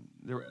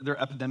 there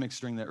were epidemics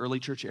during the early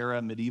church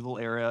era, medieval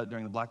era,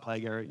 during the Black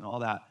Plague era, all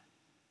that.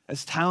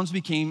 As towns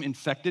became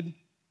infected,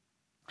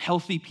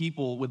 healthy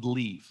people would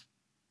leave.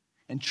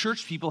 And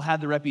church people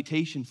had the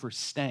reputation for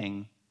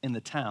staying in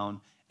the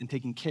town and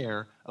taking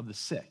care of the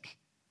sick.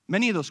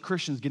 Many of those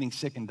Christians getting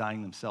sick and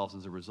dying themselves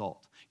as a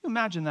result. You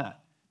imagine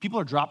that. People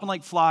are dropping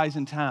like flies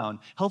in town.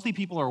 Healthy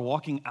people are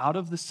walking out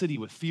of the city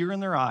with fear in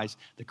their eyes.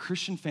 The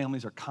Christian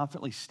families are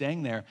confidently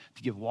staying there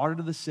to give water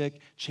to the sick,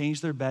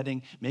 change their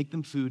bedding, make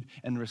them food,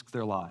 and risk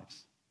their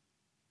lives.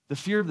 The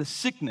fear of the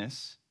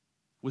sickness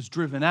was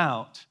driven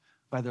out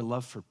by their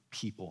love for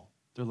people,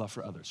 their love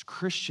for others.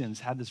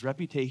 Christians had this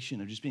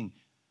reputation of just being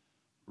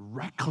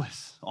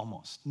reckless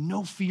almost,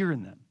 no fear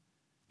in them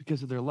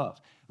because of their love.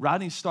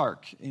 Rodney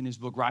Stark, in his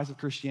book, Rise of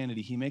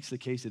Christianity, he makes the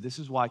case that this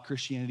is why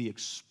Christianity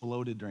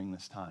exploded during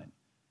this time.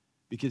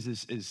 Because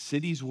as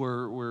cities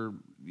were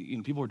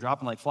people were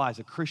dropping like flies,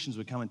 the Christians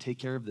would come and take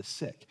care of the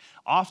sick.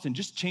 Often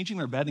just changing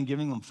their bed and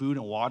giving them food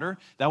and water,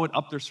 that would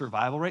up their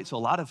survival rate. So a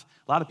lot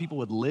of people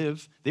would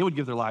live, they would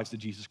give their lives to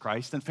Jesus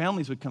Christ. Then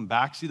families would come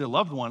back, see their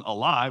loved one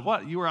alive.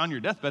 What? You were on your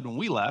deathbed when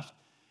we left.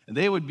 And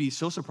they would be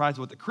so surprised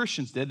at what the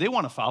Christians did. They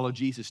want to follow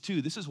Jesus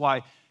too. This is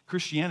why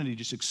Christianity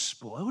just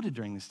exploded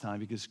during this time,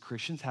 because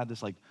Christians had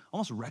this like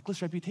almost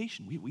reckless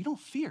reputation. We don't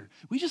fear,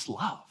 we just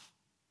love.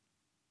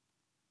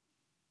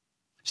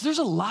 So there's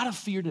a lot of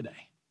fear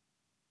today.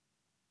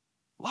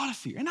 A lot of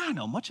fear. And I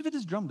know much of it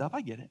is drummed up,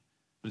 I get it,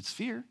 but it's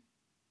fear.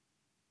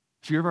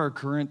 Fear of our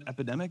current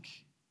epidemic,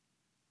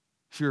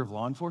 fear of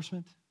law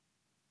enforcement,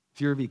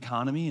 fear of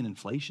economy and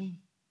inflation,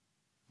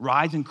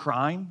 rise in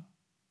crime,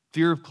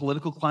 fear of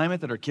political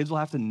climate that our kids will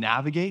have to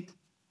navigate.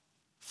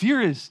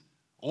 Fear is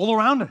all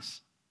around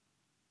us.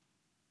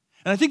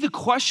 And I think the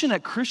question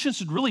that Christians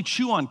should really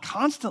chew on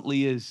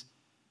constantly is,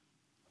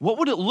 what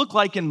would it look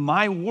like in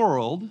my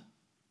world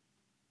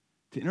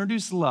to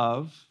introduce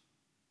love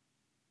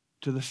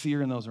to the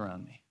fear in those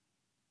around me?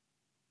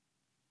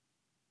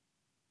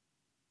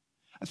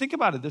 I think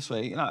about it this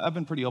way. I've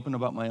been pretty open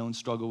about my own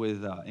struggle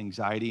with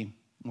anxiety,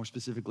 more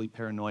specifically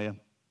paranoia.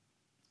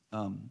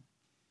 A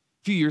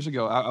few years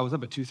ago, I was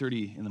up at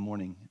 2:30 in the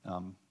morning,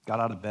 got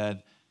out of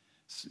bed,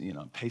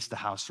 paced the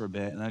house for a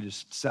bit, and I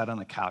just sat on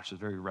the couch. I was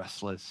very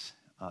restless.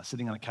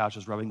 Sitting on the couch, I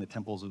was rubbing the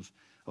temples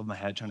of my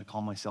head, trying to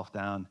calm myself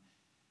down,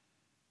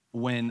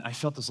 when I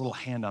felt this little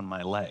hand on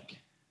my leg.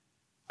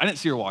 I didn't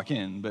see her walk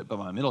in, but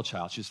my middle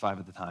child, she was 5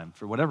 at the time,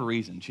 for whatever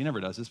reason, she never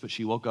does this, but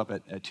she woke up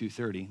at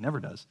 2:30, never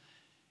does,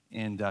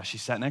 and she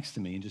sat next to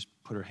me and just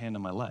put her hand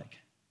on my leg.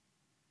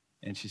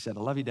 And she said,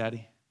 "I love you,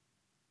 Daddy."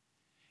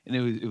 And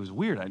it was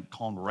weird. I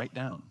calmed right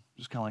down,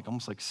 just kind of like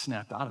almost like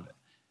snapped out of it.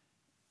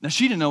 Now,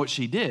 she didn't know what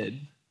she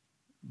did,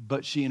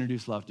 but she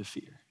introduced love to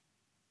fear.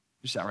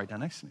 She sat right down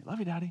next to me. "Love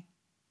you, Daddy."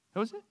 That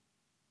was it. It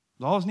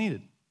was all I was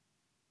needed. It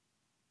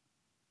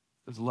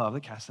was love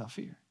that casts out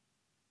fear.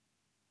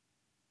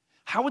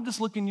 How would this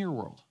look in your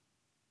world?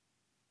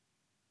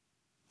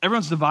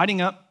 Everyone's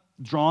dividing up,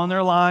 drawing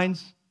their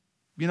lines,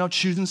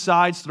 choosing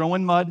sides,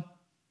 throwing mud.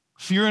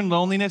 Fear and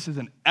loneliness is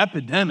an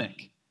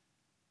epidemic.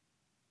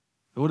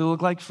 What would it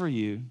look like for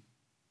you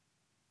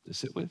to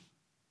sit with,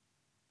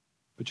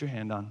 put your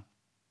hand on,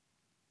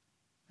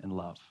 and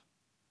love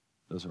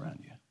those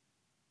around you?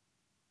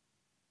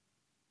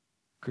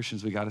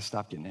 Christians, we got to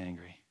stop getting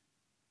angry.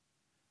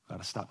 We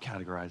got to stop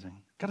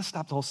categorizing. Got to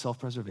stop the whole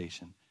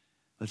self-preservation.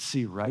 Let's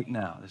see right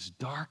now, this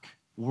dark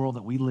world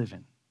that we live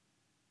in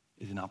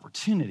is an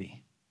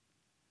opportunity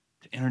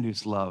to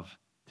introduce love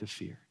to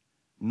fear.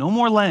 No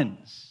more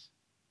lens.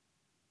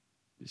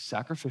 It's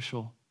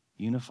sacrificial,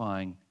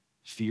 unifying,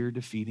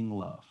 fear-defeating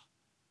love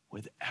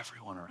with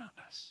everyone around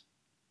us.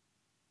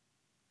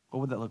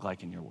 What would that look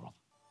like in your world?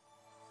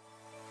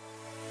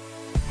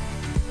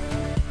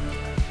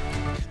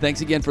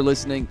 Thanks again for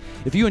listening.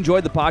 If you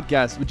enjoyed the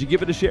podcast, would you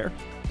give it a share?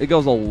 It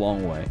goes a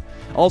long way.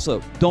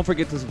 Also, don't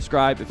forget to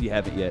subscribe if you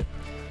haven't yet.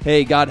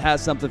 Hey, God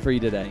has something for you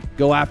today.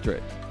 Go after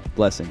it.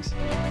 Blessings.